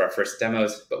Celestia for our first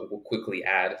demos, but we'll quickly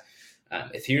add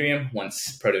Ethereum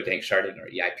once proto-dank sharding, or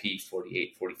EIP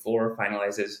 4844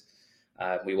 finalizes.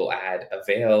 We will add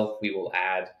Avail. We will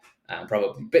add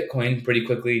probably Bitcoin pretty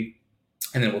quickly.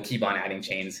 And then we'll keep on adding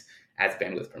chains as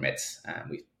bandwidth permits.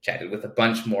 We've chatted with a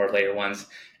bunch more layer ones,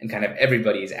 and kind of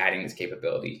everybody is adding this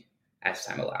capability as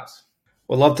time allows.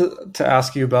 Would love to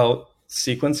ask you about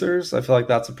sequencers. I feel like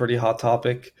that's a pretty hot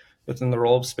topic within the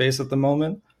rollup space at the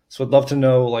moment. So I'd love to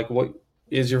know, what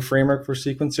is your framework for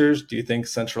sequencers? Do you think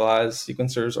centralized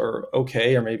sequencers are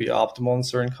okay or maybe optimal in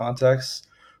certain contexts?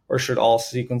 Or should all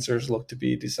sequencers look to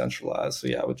be decentralized? So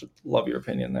yeah, I would just love your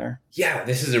opinion there. Yeah,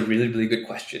 this is a really, really good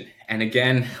question. And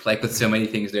again, like with so many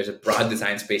things, there's a broad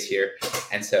design space here.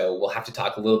 And so we'll have to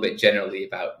talk a little bit generally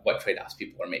about what trade-offs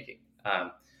people are making.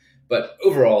 But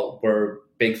overall, we're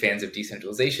big fans of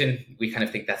decentralization. We kind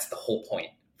of think that's the whole point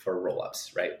for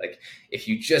rollups, right? If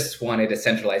you just wanted a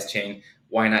centralized chain,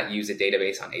 why not use a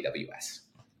database on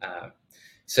AWS?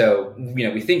 So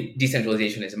we think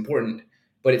decentralization is important,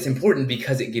 but it's important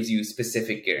because it gives you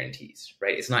specific guarantees,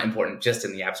 right? It's not important just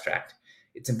in the abstract.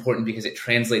 It's important because it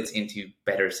translates into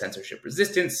better censorship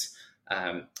resistance,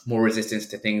 more resistance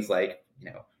to things like,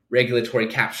 regulatory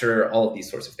capture, all of these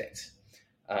sorts of things.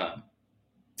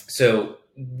 So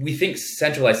we think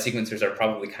centralized sequencers are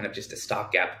probably kind of just a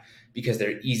stopgap because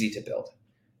they're easy to build.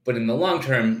 But in the long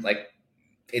term,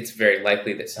 it's very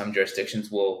likely that some jurisdictions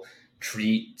will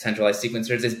treat centralized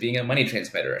sequencers as being a money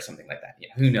transmitter or something like that.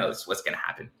 Who knows what's going to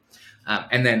happen?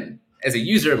 And then as a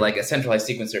user, a centralized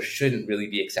sequencer shouldn't really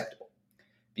be acceptable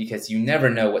because you never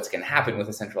know what's going to happen with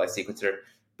a centralized sequencer.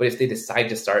 But if they decide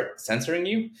to start censoring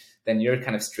you, then you're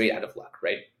kind of straight out of luck,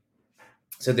 right?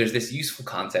 So there's this useful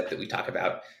concept that we talk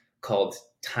about called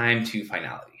time to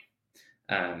finality,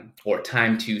 or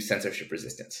time to censorship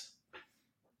resistance.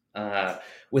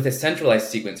 With a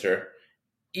centralized sequencer,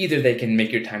 either they can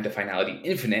make your time to finality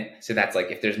infinite, so that's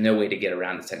if there's no way to get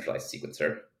around the centralized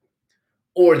sequencer,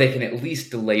 or they can at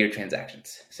least delay your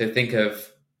transactions. So think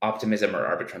of Optimism or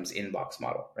Arbitrum's inbox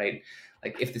model, right?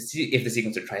 If the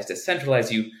sequencer tries to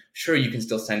centralize you, sure, you can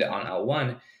still send it on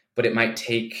L1, but it might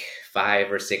take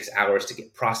 5 or 6 hours to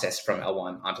get processed from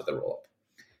L1 onto the rollup.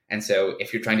 And so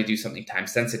if you're trying to do something time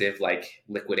sensitive, like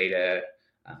liquidate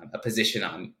a position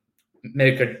on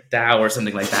MakerDAO or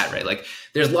something like that, right?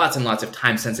 There's lots and lots of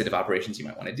time sensitive operations you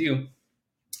might want to do.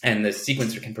 and the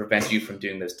sequencer can prevent you from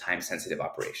doing those time-sensitive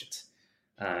operations.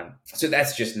 So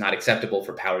that's just not acceptable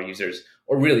for power users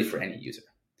or really for any user.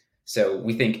 So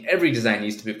we think every design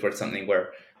needs to move towards something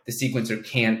where the sequencer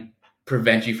can't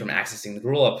prevent you from accessing the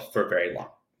rollup for very long.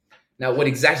 Now, what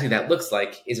exactly that looks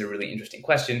like is a really interesting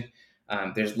question.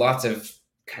 There's lots of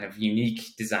kind of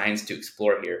unique designs to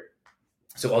explore here.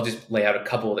 So I'll just lay out a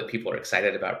couple that people are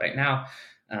excited about right now.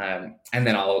 And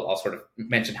then I'll sort of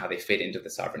mention how they fit into the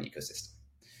Sovereign ecosystem.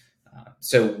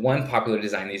 So one popular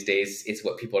design these days is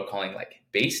what people are calling like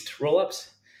based rollups,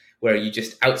 where you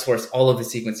just outsource all of the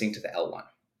sequencing to the L1.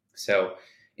 So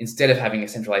instead of having a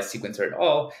centralized sequencer at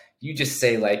all, you just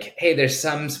say like, hey, there's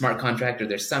some smart contract or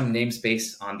there's some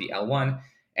namespace on the L1,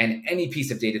 and any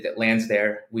piece of data that lands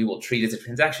there, we will treat as a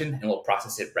transaction and we'll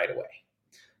process it right away.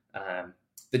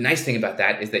 The nice thing about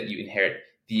that is that you inherit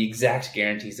the exact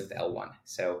guarantees of the L1.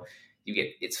 So you get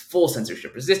its full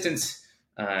censorship resistance,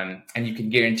 and you can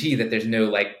guarantee that there's no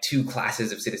like two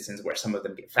classes of citizens where some of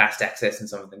them get fast access and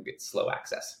some of them get slow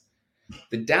access.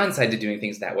 The downside to doing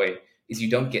things that way is you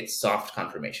don't get soft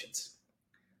confirmations.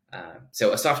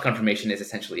 So a soft confirmation is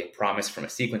essentially a promise from a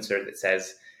sequencer that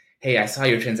says, hey, I saw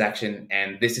your transaction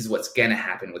and this is what's going to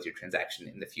happen with your transaction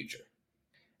in the future.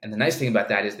 And the nice thing about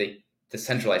that is the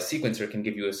centralized sequencer can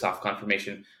give you a soft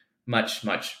confirmation much,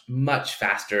 much, much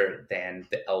faster than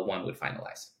the L1 would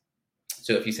finalize.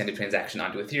 So if you send a transaction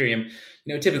onto Ethereum,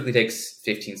 it typically takes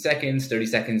 15 seconds, 30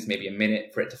 seconds, maybe a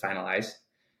minute for it to finalize.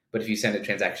 But if you send a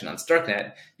transaction on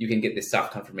Starknet, you can get this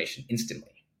soft confirmation instantly.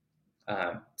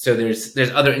 So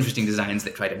there's other interesting designs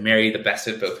that try to marry the best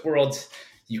of both worlds.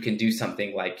 You can do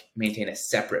something like maintain a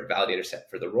separate validator set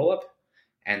for the rollup,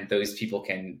 and those people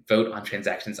can vote on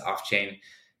transactions off-chain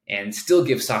and still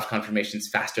give soft confirmations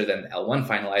faster than the L1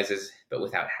 finalizes, but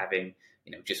without having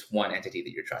just one entity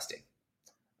that you're trusting.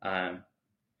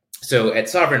 So at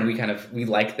Sovereign, we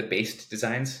like the based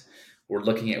designs. We're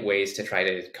looking at ways to try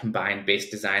to combine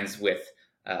based designs with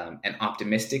an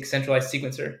optimistic centralized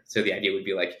sequencer. So the idea would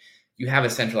be like you have a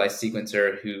centralized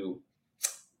sequencer who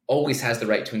always has the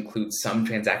right to include some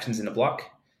transactions in a block.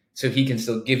 So he can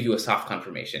still give you a soft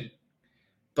confirmation,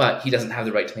 but he doesn't have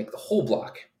the right to make the whole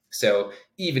block. So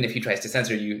even if he tries to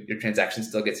censor you, your transaction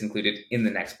still gets included in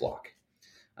the next block.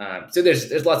 So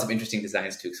there's lots of interesting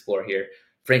designs to explore here.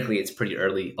 Frankly, it's pretty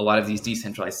early. A lot of these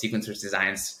decentralized sequencers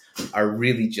designs are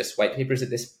really just white papers at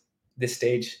this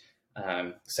stage.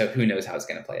 So who knows how it's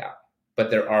going to play out. But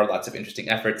there are lots of interesting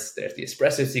efforts. There's the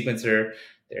Espresso sequencer.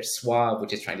 There's Swab,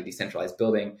 which is trying to decentralize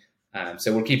building.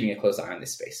 So we're keeping a close eye on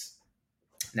this space.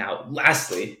 Now,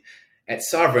 lastly, at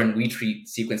Sovereign, we treat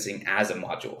sequencing as a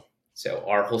module. So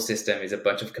our whole system is a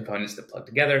bunch of components that plug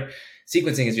together.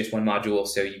 Sequencing is just one module,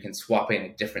 so you can swap in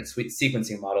a different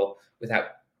sequencing model without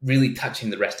really touching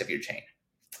the rest of your chain.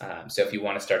 So if you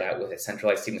want to start out with a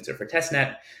centralized sequencer for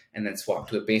testnet and then swap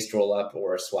to a based rollup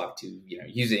or swap to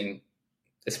using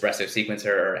Espresso sequencer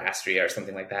or Astria or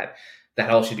something like that, that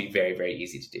all should be very, very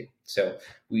easy to do. So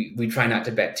we try not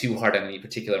to bet too hard on any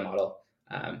particular model,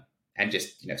 and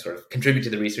just sort of contribute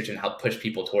to the research and help push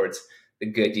people towards the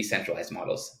good decentralized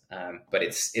models. But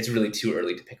it's really too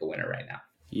early to pick a winner right now.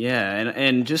 Yeah,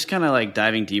 and just kind of like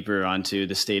diving deeper onto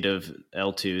the state of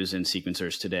L2s and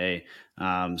sequencers today.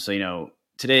 So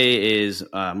today is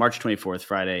March 24th,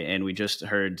 Friday, and we just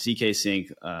heard ZK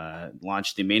Sync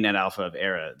launch the mainnet alpha of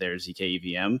Era, their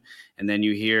ZK EVM, and then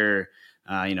you hear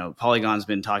Polygon's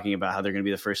been talking about how they're going to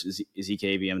be the first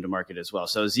ZK EVM to market as well.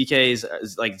 So ZK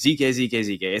is like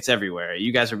ZK. It's everywhere.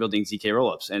 You guys are building ZK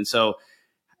rollups, and so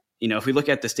if we look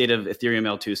at the state of Ethereum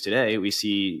L2s today, we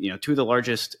see two of the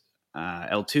largest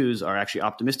L2s are actually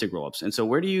optimistic rollups. And so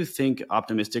where do you think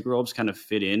optimistic rollups kind of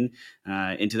fit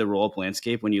into the rollup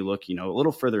landscape when you look, a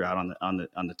little further out on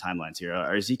the timelines here?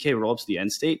 Are ZK rollups the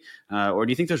end state, or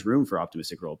do you think there's room for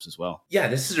optimistic rollups as well? Yeah,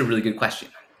 this is a really good question.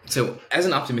 So as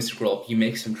an optimistic rollup, you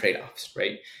make some trade-offs,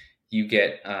 right? You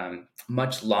get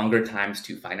much longer times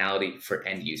to finality for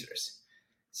end users.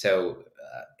 So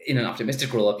in an optimistic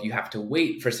rollup, you have to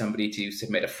wait for somebody to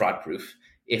submit a fraud proof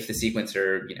if the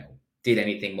sequencer, did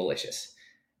anything malicious.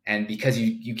 And because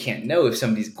you can't know if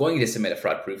somebody's going to submit a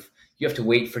fraud proof, you have to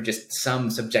wait for just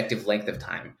some subjective length of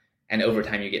time. And over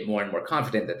time, you get more and more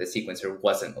confident that the sequencer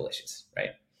wasn't malicious,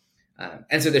 right?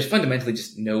 And so there's fundamentally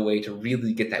just no way to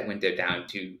really get that window down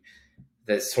to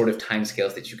the sort of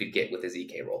timescales that you could get with a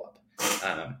ZK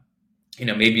rollup.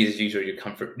 Maybe as a user,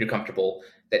 you're comfortable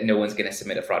that no one's going to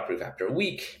submit a fraud proof after a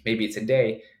week. Maybe it's a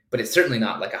day, but it's certainly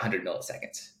not like 100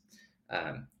 milliseconds.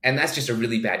 And that's just a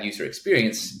really bad user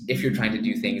experience if you're trying to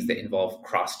do things that involve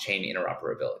cross-chain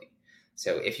interoperability.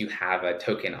 So if you have a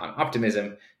token on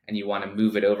Optimism and you want to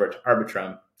move it over to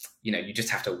Arbitrum, you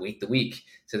just have to wait the week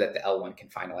so that the L1 can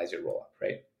finalize your rollup,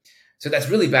 right? So that's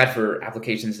really bad for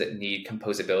applications that need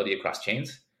composability across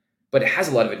chains, but it has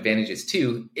a lot of advantages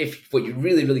too if what you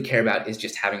really, really care about is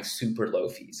just having super low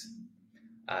fees.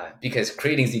 Because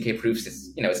creating ZK proofs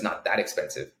is, it's not that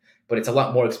expensive, but it's a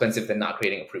lot more expensive than not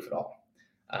creating a proof at all.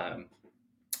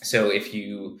 So if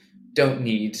you don't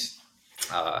need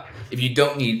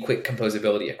quick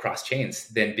composability across chains,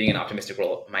 then being an optimistic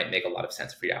rollup might make a lot of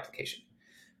sense for your application.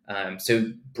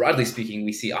 So broadly speaking,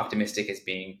 we see optimistic as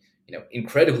being,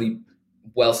 incredibly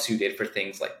well suited for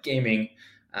things like gaming,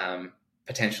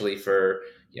 potentially for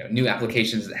new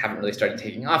applications that haven't really started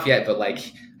taking off yet. But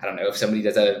like, I don't know, if somebody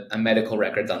does a medical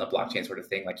records on the blockchain sort of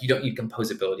thing, like you don't need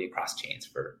composability across chains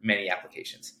for many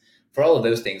applications. For all of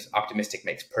those things, optimistic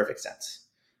makes perfect sense.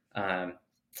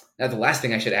 Now, the last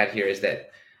thing I should add here is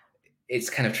that it's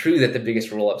kind of true that the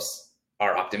biggest rollups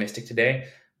are optimistic today,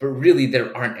 but really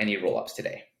there aren't any rollups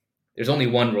today. There's only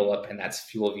one rollup, and that's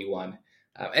Fuel V1.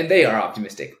 And they are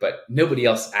optimistic, but nobody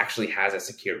else actually has a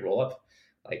secured rollup.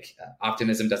 Like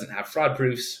Optimism doesn't have fraud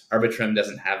proofs. Arbitrum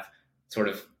doesn't have sort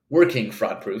of working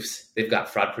fraud proofs. They've got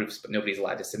fraud proofs, but nobody's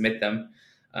allowed to submit them.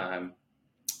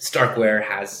 Starkware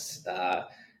has,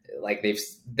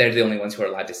 they're the only ones who are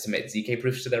allowed to submit ZK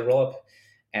proofs to their rollup.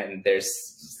 And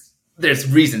there's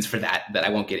reasons for that I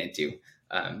won't get into.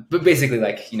 But basically,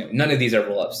 none of these are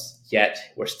rollups yet.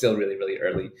 We're still really, really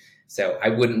early. So I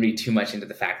wouldn't read too much into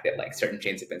the fact that certain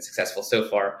chains have been successful so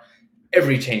far.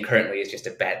 Every chain currently is just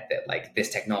a bet that this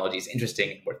technology is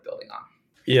interesting and worth building on.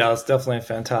 Yeah, that's definitely a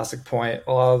fantastic point.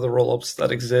 A lot of the rollups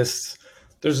that exist,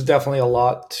 there's definitely a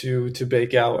lot to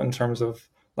bake out in terms of,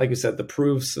 like you said, the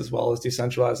proofs as well as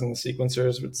decentralizing the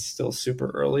sequencers. It's still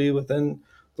super early within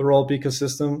the rollup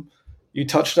ecosystem. You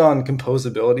touched on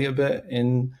composability a bit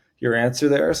in your answer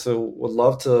there, so would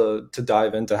love to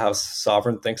dive into how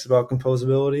Sovereign thinks about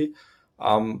composability.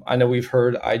 I know we've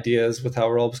heard ideas with how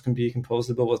rollups can be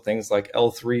composable with things like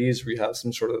L3s, where you have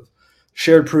some sort of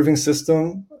shared proving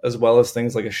system, as well as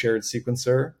things like a shared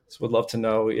sequencer. So would love to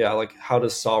know, how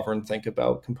does Sovereign think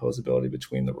about composability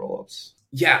between the rollups?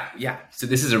 Yeah. So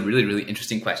this is a really, really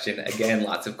interesting question. Again,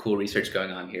 lots of cool research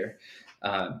going on here.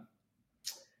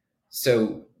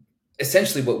 So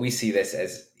essentially what we see this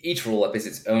as, each rollup is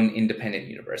its own independent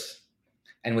universe.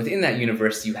 And within that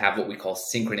universe, you have what we call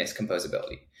synchronous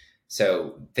composability.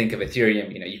 So think of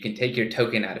Ethereum, you can take your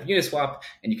token out of Uniswap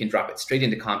and you can drop it straight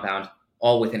into Compound,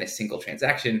 all within a single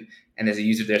transaction. And as a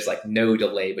user, there's no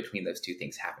delay between those two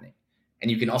things happening.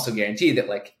 And you can also guarantee that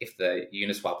if the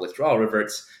Uniswap withdrawal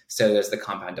reverts, so does the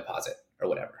Compound deposit or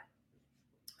whatever.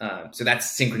 So that's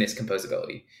synchronous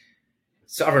composability.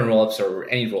 Sovereign rollups or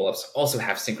any rollups also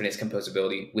have synchronous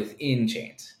composability within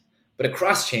chains. But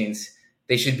across chains,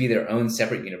 they should be their own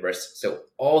separate universe. So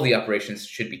all the operations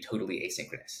should be totally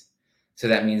asynchronous. So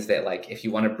that means that if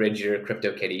you want to bridge your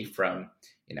CryptoKitty from,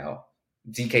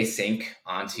 ZK Sync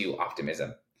onto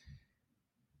Optimism,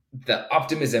 the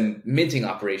Optimism minting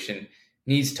operation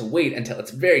needs to wait until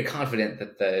it's very confident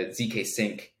that the ZK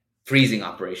Sync freezing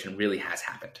operation really has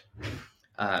happened.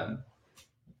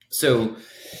 So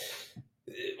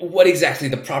what exactly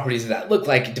the properties of that look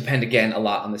like depend, again, a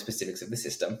lot on the specifics of the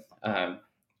system.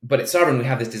 But at Sovereign, we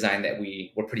have this design that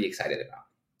we're pretty excited about.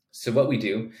 So what we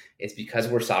do is, because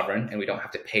we're sovereign and we don't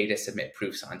have to pay to submit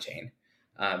proofs on chain,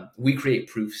 we create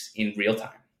proofs in real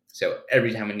time. So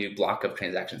every time a new block of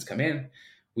transactions come in,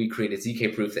 we create a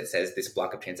ZK proof that says this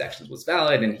block of transactions was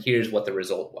valid and here's what the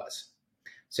result was.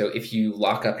 So if you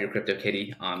lock up your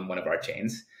CryptoKitty on one of our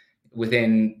chains,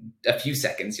 within a few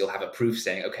seconds, you'll have a proof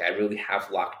saying, okay, I really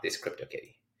have locked this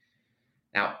CryptoKitty.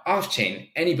 Now, off-chain,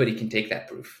 anybody can take that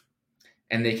proof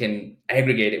and they can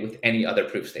aggregate it with any other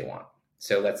proofs they want.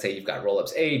 So let's say you've got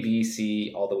rollups A, B,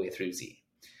 C, all the way through Z.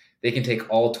 They can take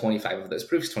all 25 of those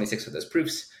proofs, 26 of those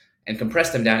proofs, and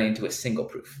compress them down into a single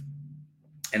proof.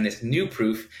 And this new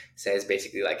proof says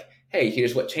basically hey,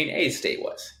 here's what chain A's state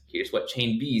was. Here's what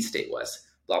chain B's state was,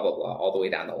 blah, blah, blah, all the way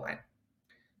down the line.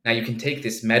 Now you can take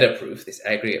this meta proof, this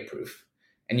aggregate proof,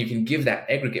 and you can give that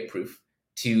aggregate proof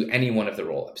to any one of the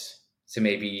rollups. So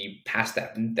maybe pass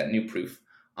that new proof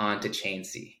on to chain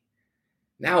C.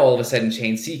 Now all of a sudden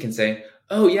chain C can say,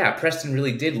 oh yeah, Preston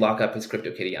really did lock up his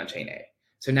CryptoKitty on chain A.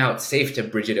 So now it's safe to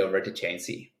bridge it over to chain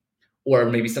C. Or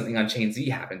maybe something on chain Z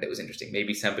happened that was interesting.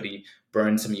 Maybe somebody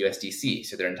burned some USDC,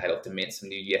 so they're entitled to mint some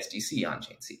new USDC on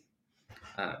chain C.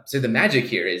 So the magic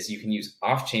here is you can use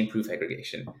off-chain proof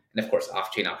aggregation. And of course,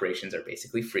 off-chain operations are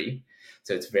basically free.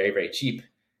 So it's very, very cheap.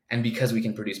 And because we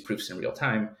can produce proofs in real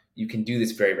time, you can do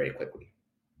this very, very quickly.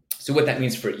 So what that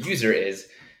means for a user is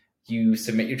You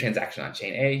submit your transaction on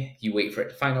chain A, you wait for it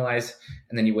to finalize,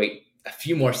 and then you wait a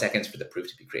few more seconds for the proof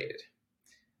to be created.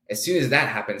 As soon as that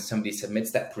happens, somebody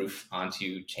submits that proof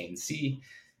onto chain C,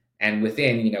 and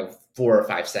within 4 or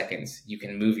 5 seconds, you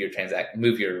can move your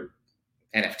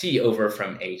NFT over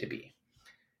from A to B.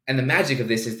 And the magic of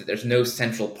this is that there's no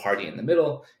central party in the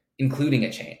middle, including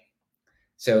a chain.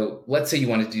 So let's say you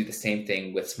want to do the same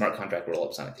thing with smart contract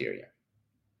rollups on Ethereum.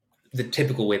 The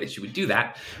typical way that you would do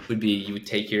that would be you would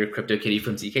take your CryptoKitty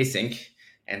from ZK Sync,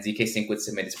 and ZK Sync would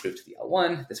submit its proof to the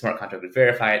L1. The smart contract would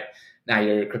verify it. Now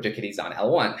your CryptoKitty's on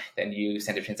L1. Then you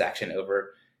send a transaction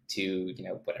over to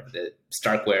whatever the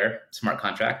Starkware smart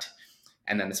contract,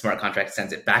 and then the smart contract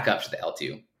sends it back up to the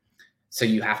L2. So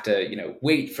you have to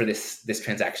wait for this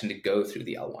transaction to go through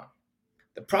the L1.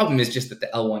 The problem is just that the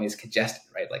L1 is congested,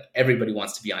 right? Like everybody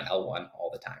wants to be on L1 all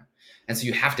the time, and so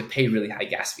you have to pay really high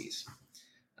gas fees.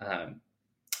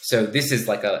 So this is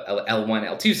like a L1,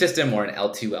 L2 system or an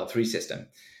L2, L3 system.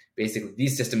 Basically,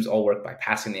 these systems all work by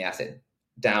passing the asset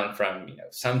down from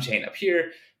some chain up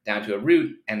here, down to a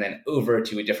root, and then over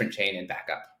to a different chain and back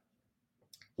up.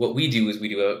 What we do is we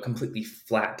do a completely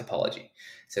flat topology.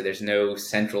 So there's no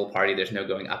central party, there's no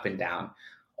going up and down.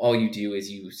 All you do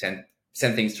is you send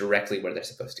things directly where they're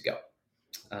supposed to go.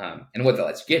 And what that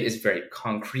lets you get is very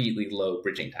concretely low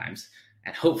bridging times,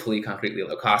 and hopefully concretely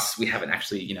low costs. We haven't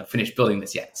actually finished building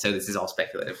this yet, so this is all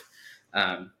speculative.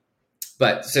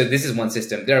 But so this is one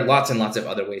system. There are lots and lots of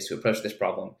other ways to approach this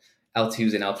problem.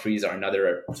 L2s and L3s are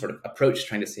another sort of approach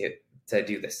trying to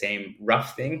do the same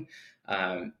rough thing,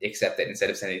 except that instead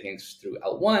of sending things through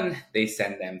L1, they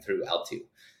send them through L2.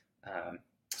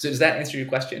 So does that answer your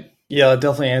question? Yeah, it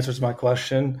definitely answers my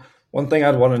question. One thing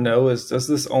I'd want to know is, does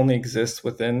this only exist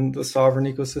within the sovereign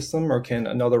ecosystem, or can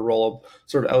another rollup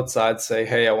sort of outside say,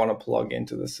 hey, I want to plug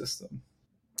into the system?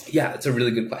 Yeah, it's a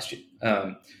really good question.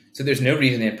 So there's no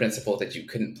reason in principle that you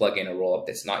couldn't plug in a rollup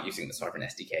that's not using the sovereign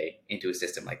SDK into a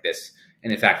system like this.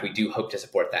 And in fact, we do hope to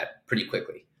support that pretty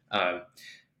quickly.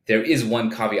 There is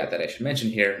one caveat that I should mention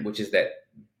here, which is that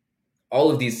all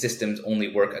of these systems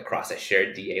only work across a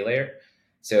shared DA layer.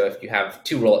 So if you have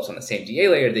two rollups on the same DA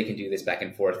layer, they can do this back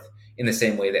and forth in the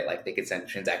same way that they could send a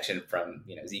transaction from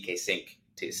ZK Sync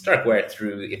to Starkware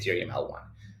through Ethereum L1.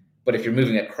 But if you're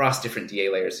moving across different DA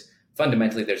layers,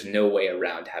 fundamentally there's no way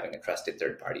around having a trusted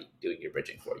third party doing your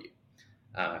bridging for you.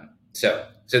 So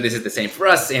this is the same for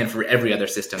us and for every other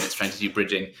system that's trying to do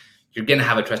bridging. You're going to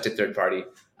have a trusted third party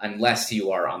unless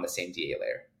you are on the same DA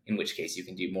layer, in which case you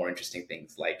can do more interesting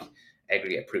things like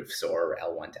aggregate proofs or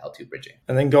L1 to L2 bridging.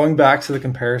 And then going back to the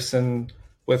comparison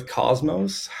with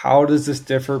Cosmos, how does this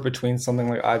differ between something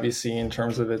like IBC in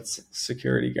terms of its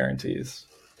security guarantees?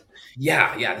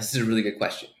 Yeah, this is a really good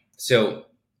question. So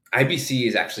IBC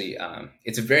is actually,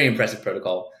 it's a very impressive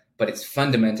protocol, but it's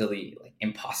fundamentally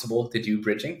impossible to do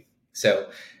bridging. So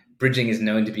bridging is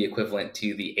known to be equivalent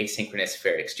to the asynchronous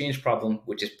fair exchange problem,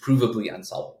 which is provably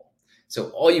unsolvable. So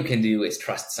all you can do is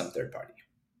trust some third party.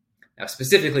 Now,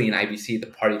 specifically in IBC, the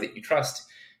party that you trust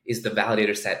is the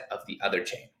validator set of the other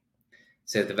chain.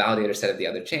 So the validator set of the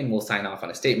other chain will sign off on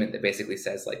a statement that basically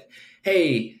says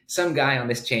hey, some guy on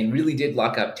this chain really did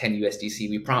lock up 10 USDC.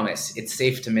 We promise it's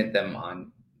safe to mint them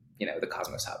on, the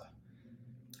Cosmos hub.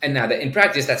 And now that in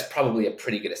practice, that's probably a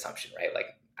pretty good assumption, right?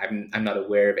 I'm not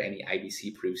aware of any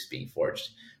IBC proofs being forged.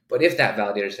 But if that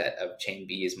validator set of chain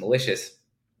B is malicious,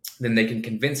 then they can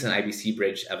convince an IBC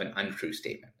bridge of an untrue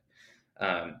statement.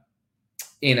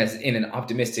 In an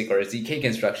optimistic or a ZK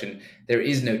construction, there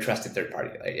is no trusted third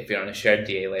party. If you're on a shared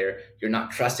DA layer, you're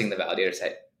not trusting the validator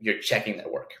set, you're checking their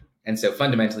work. And so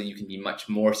fundamentally, you can be much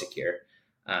more secure.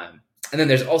 And then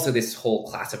there's also this whole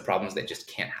class of problems that just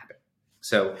can't happen.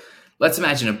 So let's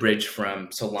imagine a bridge from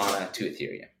Solana to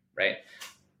Ethereum, right?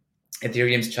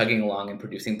 Ethereum's chugging along and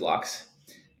producing blocks.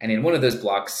 And in one of those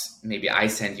blocks, maybe I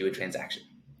send you a transaction.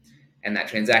 And that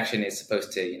transaction is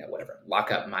supposed to,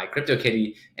 lock up my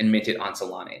CryptoKitty and mint it on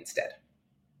Solana instead.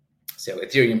 So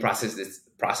Ethereum processes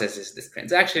this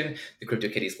transaction, the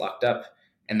CryptoKitty is locked up,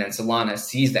 and then Solana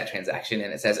sees that transaction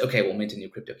and it says, okay, we'll mint a new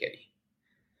CryptoKitty.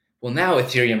 Well, now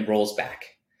Ethereum rolls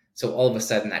back. So all of a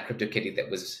sudden that CryptoKitty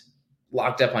that was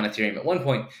locked up on Ethereum at one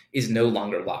point is no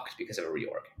longer locked because of a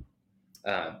reorg.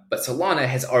 But Solana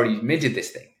has already minted this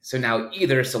thing. So now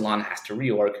either Solana has to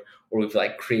reorg or we've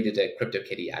created a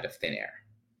CryptoKitty out of thin air.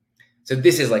 So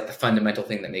this is the fundamental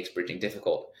thing that makes bridging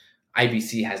difficult.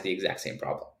 IBC has the exact same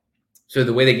problem. So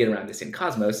the way they get around this in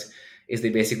Cosmos is they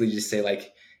basically just say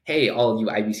hey, all you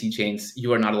IBC chains,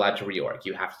 you are not allowed to reorg.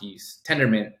 You have to use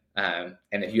Tendermint. And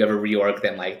if you ever reorg,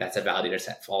 then that's a validator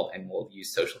set fault and we'll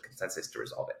use social consensus to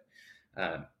resolve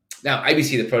it. Now,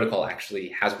 IBC, the protocol, actually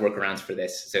has workarounds for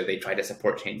this. So they try to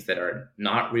support chains that are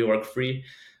not reorg free,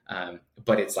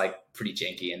 but it's like pretty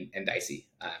janky and dicey,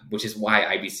 which is why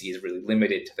IBC is really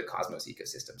limited to the Cosmos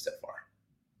ecosystem so far,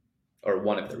 or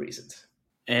one of the reasons.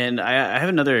 And I have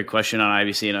another question on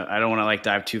IBC, and I don't want to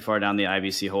dive too far down the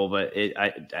IBC hole, but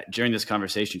during this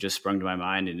conversation just sprung to my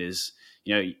mind, and is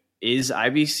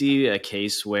IBC a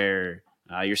case where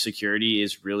your security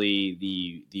is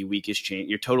really the weakest chain?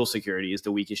 Your total security is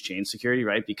the weakest chain security,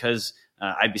 right? Because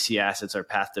IBC assets are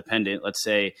path dependent. Let's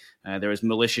say there was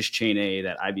malicious chain A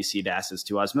that IBC'd assets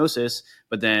to Osmosis,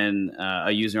 but then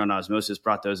a user on Osmosis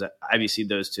brought IBC'd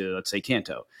those to, let's say,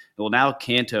 Canto. Well, now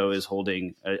Canto is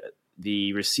holding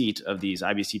the receipt of these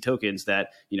IBC tokens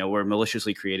that were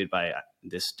maliciously created by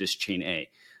this chain A.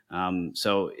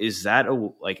 So is that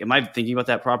am I thinking about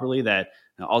that properly? That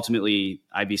ultimately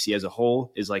IBC as a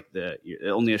whole is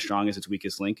only as strong as its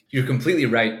weakest link? You're completely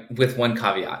right, with one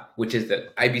caveat, which is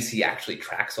that IBC actually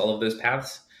tracks all of those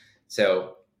paths.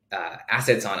 So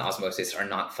assets on Osmosis are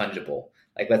not fungible.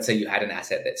 Like, let's say you had an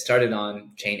asset that started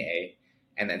on chain A,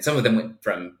 and then some of them went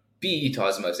from B to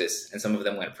Osmosis, and some of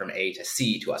them went from A to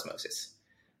C to Osmosis.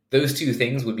 Those two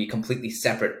things would be completely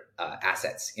separate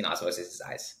assets in Osmosis's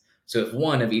eyes. So if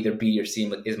one of either B or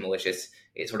C is malicious,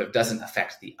 it sort of doesn't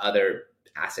affect the other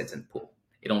assets in the pool.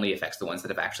 It only affects the ones that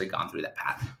have actually gone through that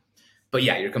path. But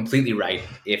yeah, you're completely right.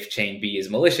 If chain B is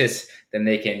malicious, then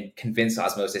they can convince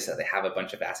Osmosis that they have a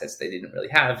bunch of assets they didn't really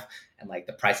have, and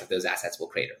the price of those assets will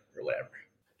crater or whatever.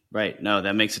 Right. No,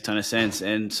 that makes a ton of sense.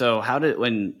 And so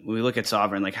when we look at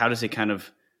Sovereign, how does it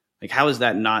how is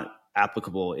that not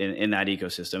applicable in that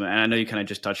ecosystem? And I know you kind of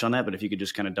just touched on that, but if you could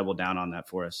just kind of double down on that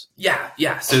for us.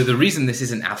 Yeah. So the reason this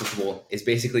isn't applicable is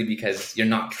basically because you're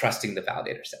not trusting the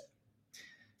validator set.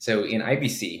 So in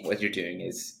IBC, what you're doing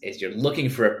is you're looking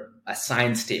for a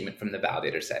signed statement from the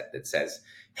validator set that says,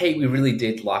 hey, we really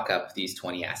did lock up these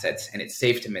 20 assets and it's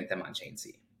safe to mint them on chain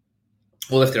C.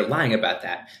 Well, if they're lying about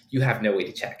that, you have no way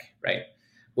to check, right?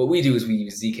 What we do is we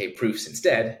use ZK proofs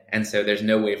instead, and so there's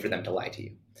no way for them to lie to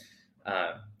you.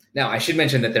 Now, I should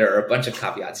mention that there are a bunch of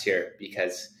caveats here,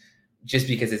 because just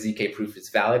because a ZK proof is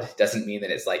valid doesn't mean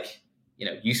that it's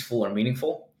useful or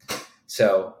meaningful.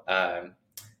 So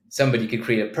somebody could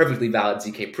create a perfectly valid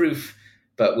ZK proof,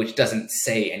 but which doesn't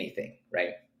say anything,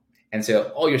 right? And so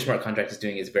if all your smart contract is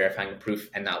doing is verifying the proof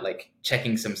and not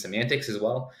checking some semantics as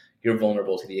well, you're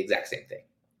vulnerable to the exact same thing.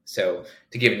 So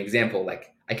to give an example,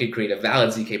 I could create a valid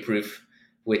ZK proof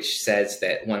which says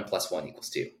that 1 + 1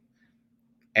 = 2.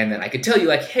 And then I could tell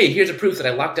you hey, here's a proof that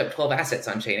I locked up 12 assets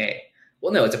on chain A.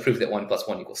 Well, no, it's a proof that 1 +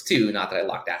 1 = 2, not that I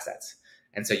locked assets.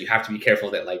 And so you have to be careful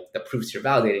that the proofs you're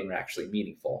validating are actually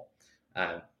meaningful.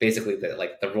 Basically,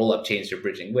 that the rollup chains you're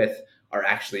bridging with are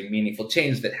actually meaningful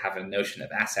chains that have a notion of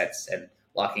assets and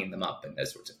locking them up and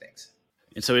those sorts of things.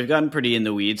 And so we've gotten pretty in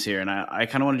the weeds here, and I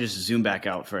kind of want to just zoom back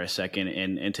out for a second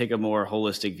and take a more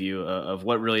holistic view of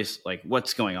what really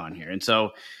what's going on here. And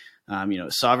so,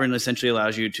 Sovereign essentially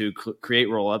allows you to create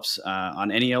rollups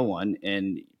on any L1,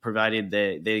 and provided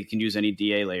that they can use any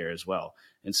DA layer as well.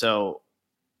 And so,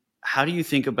 how do you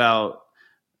think about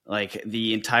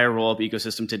the entire rollup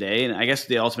ecosystem today? And I guess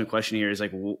the ultimate question here is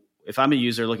if I'm a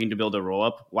user looking to build a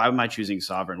rollup, why am I choosing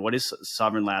Sovereign? What is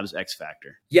Sovereign Labs' X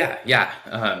factor?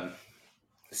 Yeah.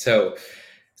 So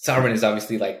Sovereign is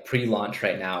obviously pre-launch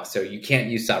right now, so you can't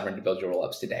use Sovereign to build your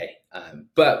rollups today.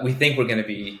 But we think we're going to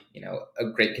be, a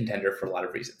great contender for a lot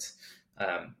of reasons.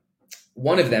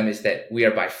 One of them is that we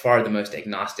are by far the most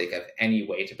agnostic of any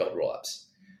way to build rollups.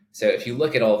 So if you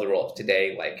look at all the rollups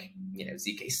today,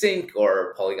 ZK Sync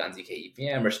or Polygon ZK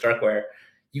EVM or Starkware,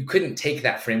 you couldn't take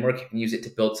that framework and use it to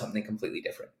build something completely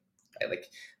different. Right?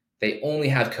 They only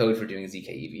have code for doing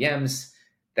ZK EVMs.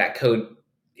 That code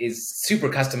is super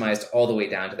customized all the way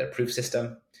down to their proof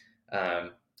system.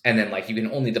 And then you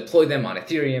can only deploy them on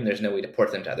Ethereum. There's no way to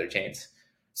port them to other chains.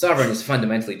 Sovereign is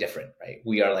fundamentally different, right?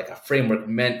 We are a framework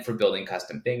meant for building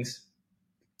custom things.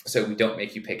 So we don't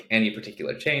make you pick any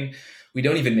particular chain. We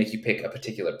don't even make you pick a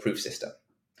particular proof system.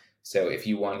 So if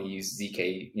you want to use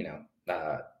ZK,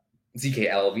 ZK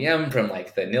LLVM from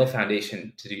the NIL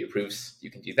Foundation to do your proofs,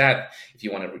 you can do that. If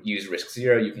you want to use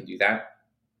RISC-0, you can do that.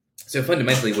 So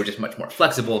fundamentally, we're just much more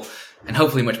flexible and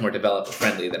hopefully much more developer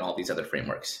friendly than all these other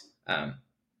frameworks.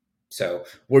 So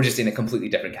we're just in a completely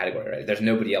different category, right? There's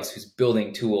nobody else who's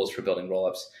building tools for building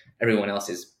rollups. Everyone else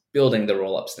is building the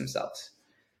rollups themselves.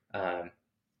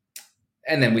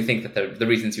 And then we think that the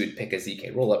reasons you would pick a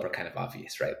ZK rollup are kind of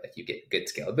obvious, right? You get good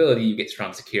scalability, you get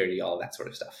strong security, all that sort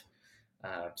of stuff.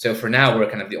 So for now, we're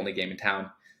kind of the only game in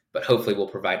town. but hopefully will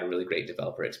provide a really great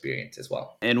developer experience as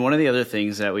well. And one of the other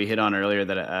things that we hit on earlier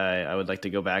that I would like to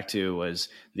go back to was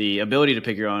the ability to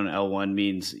pick your own L1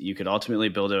 means you could ultimately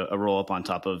build a rollup on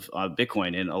top of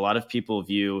Bitcoin. And a lot of people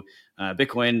view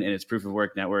Bitcoin and its proof of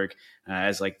work network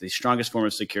as like the strongest form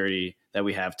of security that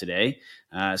we have today.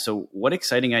 So what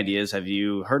exciting ideas have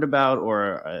you heard about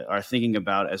or are thinking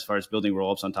about as far as building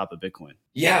rollups on top of Bitcoin?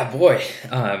 Yeah, boy.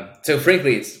 So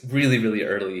frankly, it's really, really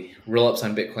early. Rollups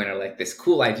on Bitcoin are like this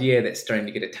cool idea that's starting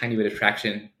to get a tiny bit of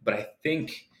traction. But I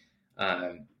think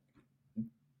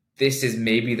this is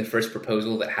maybe the first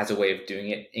proposal that has a way of doing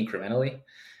it incrementally.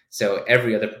 So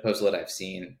every other proposal that I've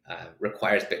seen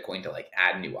requires Bitcoin to like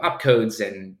add new opcodes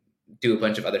and do a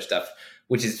bunch of other stuff,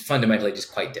 which is fundamentally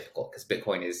just quite difficult because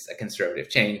Bitcoin is a conservative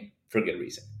chain for good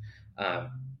reason.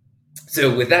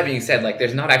 So with that being said, like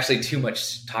there's not actually too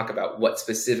much talk about what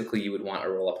specifically you would want a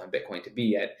rollup on Bitcoin to be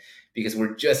yet, because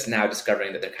we're just now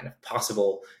discovering that they're kind of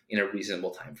possible in a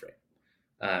reasonable time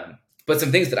frame. But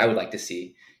some things that I would like to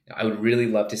see, I would really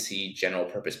love to see general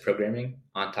purpose programming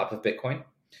on top of Bitcoin.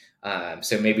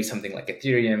 So maybe something like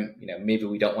Ethereum, maybe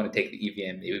we don't want to take the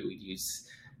EVM, maybe we use,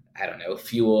 I don't know,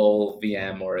 Fuel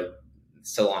VM or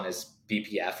Solana's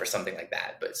BPF or something like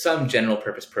that. But some general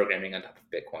purpose programming on top of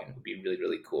Bitcoin would be really,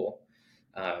 really cool.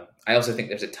 I also think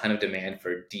there's a ton of demand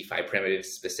for DeFi primitives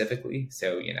specifically.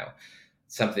 So,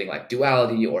 something like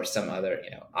Duality or some other,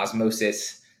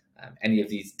 Osmosis, any of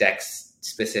these DEX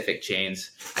specific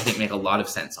chains, I think make a lot of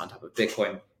sense on top of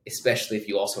Bitcoin, especially if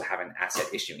you also have an asset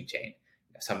issuing chain,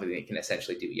 something that can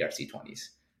essentially do ERC20s.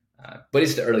 But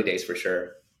it's the early days for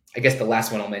sure. I guess the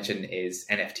last one I'll mention is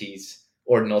NFTs.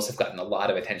 Ordinals have gotten a lot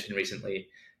of attention recently,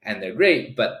 and they're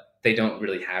great, but they don't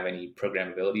really have any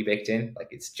programmability baked in. Like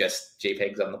it's just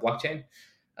JPEGs on the blockchain.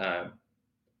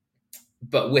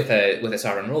 But with a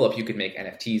sovereign rollup, you could make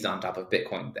NFTs on top of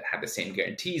Bitcoin that have the same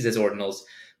guarantees as ordinals,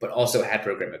 but also had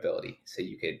programmability. So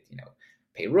you could,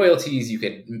 pay royalties. You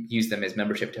could use them as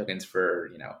membership tokens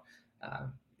for,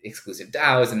 exclusive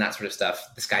DAOs and that sort of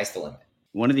stuff. The sky's the limit.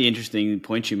 One of the interesting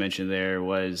points you mentioned there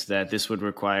was that this would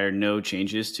require no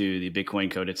changes to the Bitcoin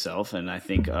code itself, and I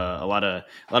think a lot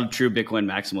of true Bitcoin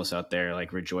maximalists out there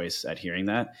like rejoice at hearing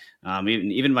that.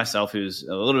 Even myself, who's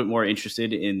a little bit more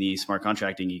interested in the smart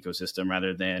contracting ecosystem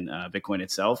rather than Bitcoin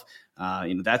itself,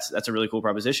 that's a really cool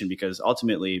proposition, because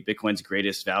ultimately Bitcoin's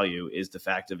greatest value is the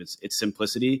fact of its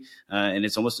simplicity and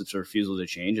it's almost its refusal to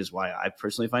change is why I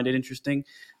personally find it interesting.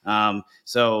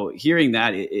 So hearing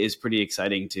that is pretty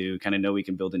exciting to kind of know we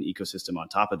can build an ecosystem on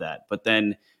top of that. But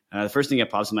then the first thing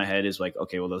that pops in my head is like,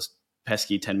 okay, well, those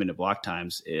pesky 10-minute block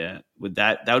times, would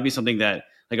that would be something that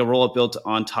like a rollup built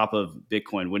on top of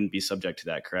Bitcoin wouldn't be subject to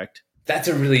that, correct? That's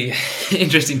a really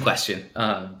interesting question.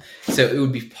 So it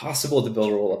would be possible to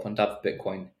build a rollup on top of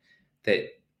Bitcoin that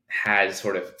has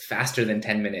sort of faster than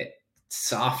 10-minute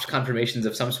soft confirmations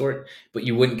of some sort, but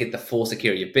you wouldn't get the full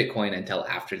security of Bitcoin until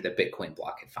after the Bitcoin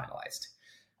block had finalized.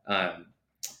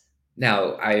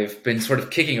 Now, I've been sort of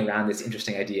kicking around this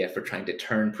interesting idea for trying to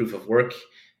turn proof of work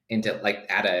into like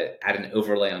add an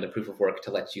overlay on the proof of work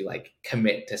to let you like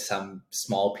commit to some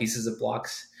small pieces of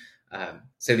blocks.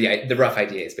 So the rough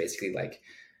idea is basically like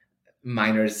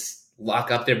miners lock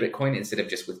up their Bitcoin instead of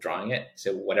just withdrawing it.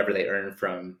 So whatever they earn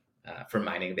from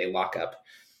mining, they lock up,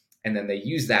 and then they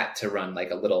use that to run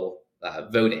like a little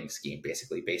voting scheme,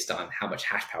 basically based on how much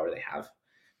hash power they have.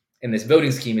 And this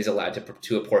voting scheme is allowed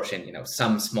to apportion,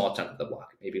 some small chunk of the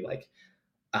block, maybe like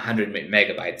 100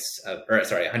 kilobytes of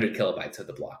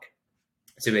the block.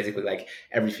 So basically, like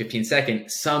every 15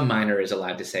 seconds, some miner is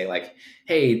allowed to say like,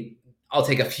 hey, I'll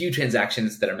take a few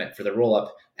transactions that are meant for the rollup,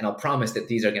 and I'll promise that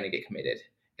these are going to get committed.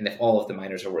 And if all of the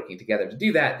miners are working together to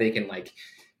do that, they can like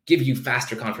give you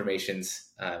faster confirmations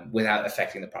without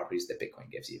affecting the properties that Bitcoin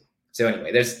gives you. So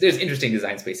anyway, there's interesting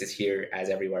design spaces here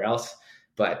as everywhere else,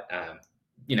 but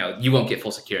you won't get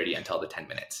full security until the 10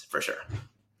 minutes for sure.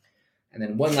 And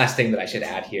then one last thing that I should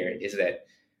add here is that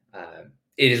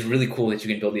it is really cool that you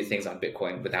can build these things on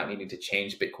Bitcoin without needing to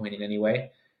change Bitcoin in any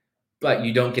way, but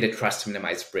you don't get a trust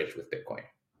minimized bridge with Bitcoin.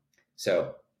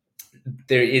 So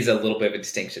there is a little bit of a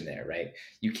distinction there, right?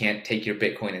 You can't take your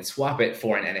Bitcoin and swap it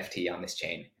for an NFT on this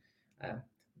chain.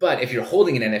 But if you're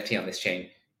holding an NFT on this chain,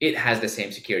 it has the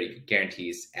same security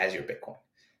guarantees as your Bitcoin.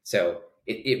 So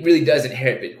it really does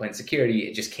inherit Bitcoin security.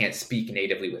 It just can't speak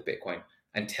natively with Bitcoin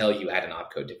until you add an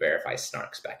opcode to verify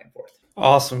snarks back and forth.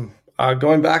 Awesome.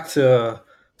 Going back to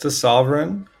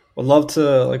Sovereign, would love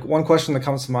to, like, one question that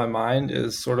comes to my mind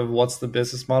is sort of what's the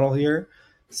business model here?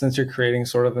 Since you're creating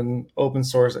sort of an open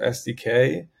source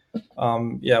SDK,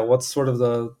 what's sort of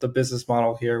the business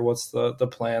model here? What's the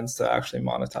plans to actually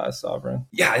monetize Sovereign?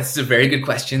 Yeah, this is a very good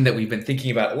question that we've been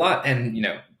thinking about a lot. And,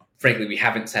 frankly, we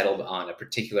haven't settled on a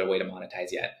particular way to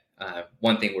monetize yet.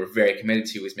 One thing we're very committed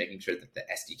to is making sure that the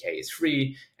SDK is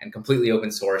free and completely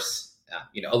open source.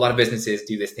 A lot of businesses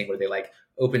do this thing where they like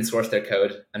open source their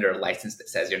code under a license that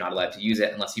says you're not allowed to use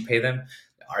it unless you pay them.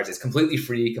 Ours is completely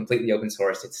free, completely open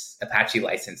source. It's Apache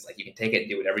licensed. Like you can take it and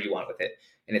do whatever you want with it.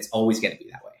 And it's always going to be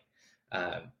that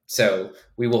way. So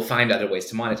we will find other ways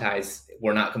to monetize.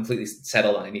 We're not completely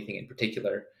settled on anything in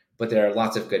particular, but there are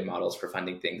lots of good models for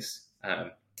funding things,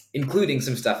 including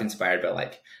some stuff inspired by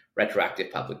like retroactive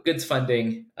public goods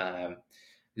funding.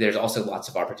 There's also lots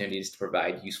of opportunities to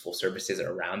provide useful services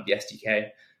around the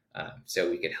SDK. So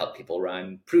we could help people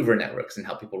run prover networks and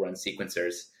help people run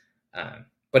sequencers.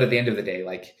 But at the end of the day,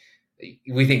 like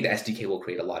we think the SDK will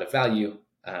create a lot of value.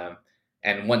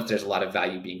 And once there's a lot of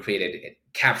value being created,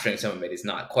 capturing some of it is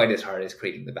not quite as hard as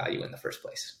creating the value in the first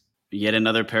place. Yet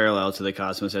another parallel to the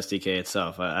Cosmos SDK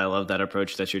itself. I love that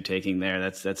approach that you're taking there.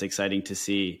 That's exciting to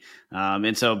see.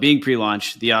 And so being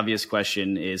pre-launch, the obvious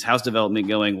question is, how's development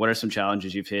going? What are some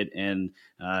challenges you've hit? And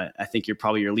I think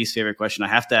probably your least favorite question I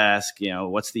have to ask,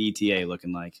 what's the ETA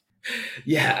looking like?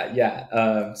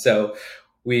 Yeah. So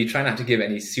we try not to give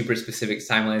any super specific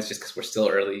timelines just because we're still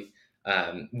early.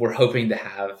 We're hoping to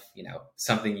have,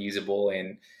 something usable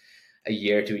in a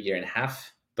year to a year and a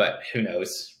half. But who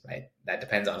knows, right? That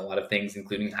depends on a lot of things,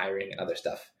 including hiring and other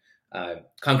stuff.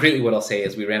 Concretely, what I'll say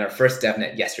is we ran our first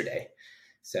DevNet yesterday.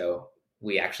 So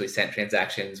we actually sent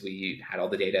transactions. We had all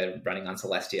the data running on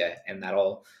Celestia, and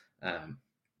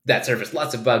that surfaced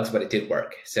lots of bugs, but it did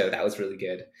work. So that was really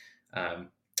good.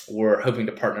 We're hoping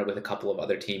to partner with a couple of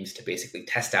other teams to basically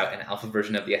test out an alpha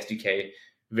version of the SDK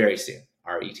very soon.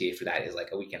 Our ETA for that is like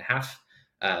a week and a half.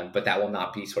 But that will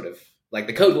not be sort of like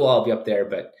the code will all be up there,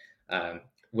 but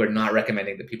we're not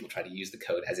recommending that people try to use the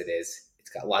code as it is. It's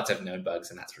got lots of known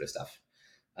bugs and that sort of stuff.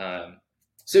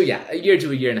 So yeah, a year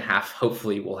to a year and a half,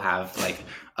 hopefully we'll have like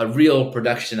a real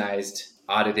productionized,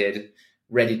 audited,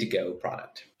 ready to go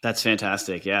product. That's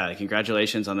fantastic. Yeah.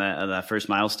 Congratulations on that first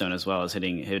milestone, as well as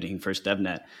hitting first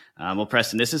DevNet. Well,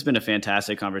 Preston, this has been a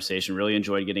fantastic conversation. Really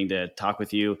enjoyed getting to talk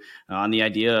with you on the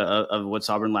idea of what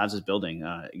Sovereign Labs is building.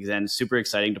 Again, super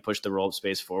exciting to push the Rollup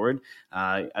space forward.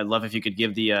 I'd love if you could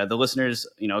give the listeners,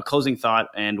 a closing thought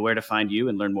and where to find you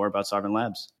and learn more about Sovereign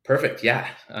Labs. Perfect. Yeah.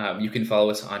 You can follow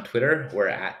us on Twitter. We're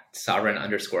at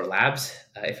sovereign_labs,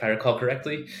 if I recall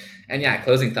correctly. And yeah,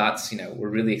 closing thoughts, we're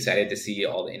really excited to see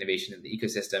all the innovation in the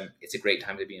ecosystem. It's a great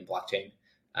time to be in blockchain.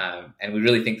 And we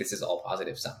really think this is all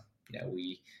positive sum.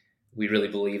 We really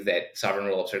believe that sovereign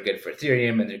rollups are good for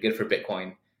Ethereum and they're good for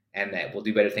Bitcoin, and that we'll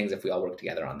do better things if we all work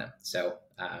together on them. So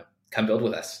come build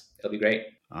with us. It'll be great.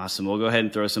 Awesome. We'll go ahead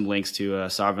and throw some links to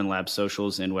Sovereign Labs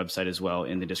socials and website as well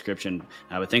in the description.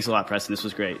 But thanks a lot, Preston. This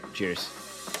was great. Cheers.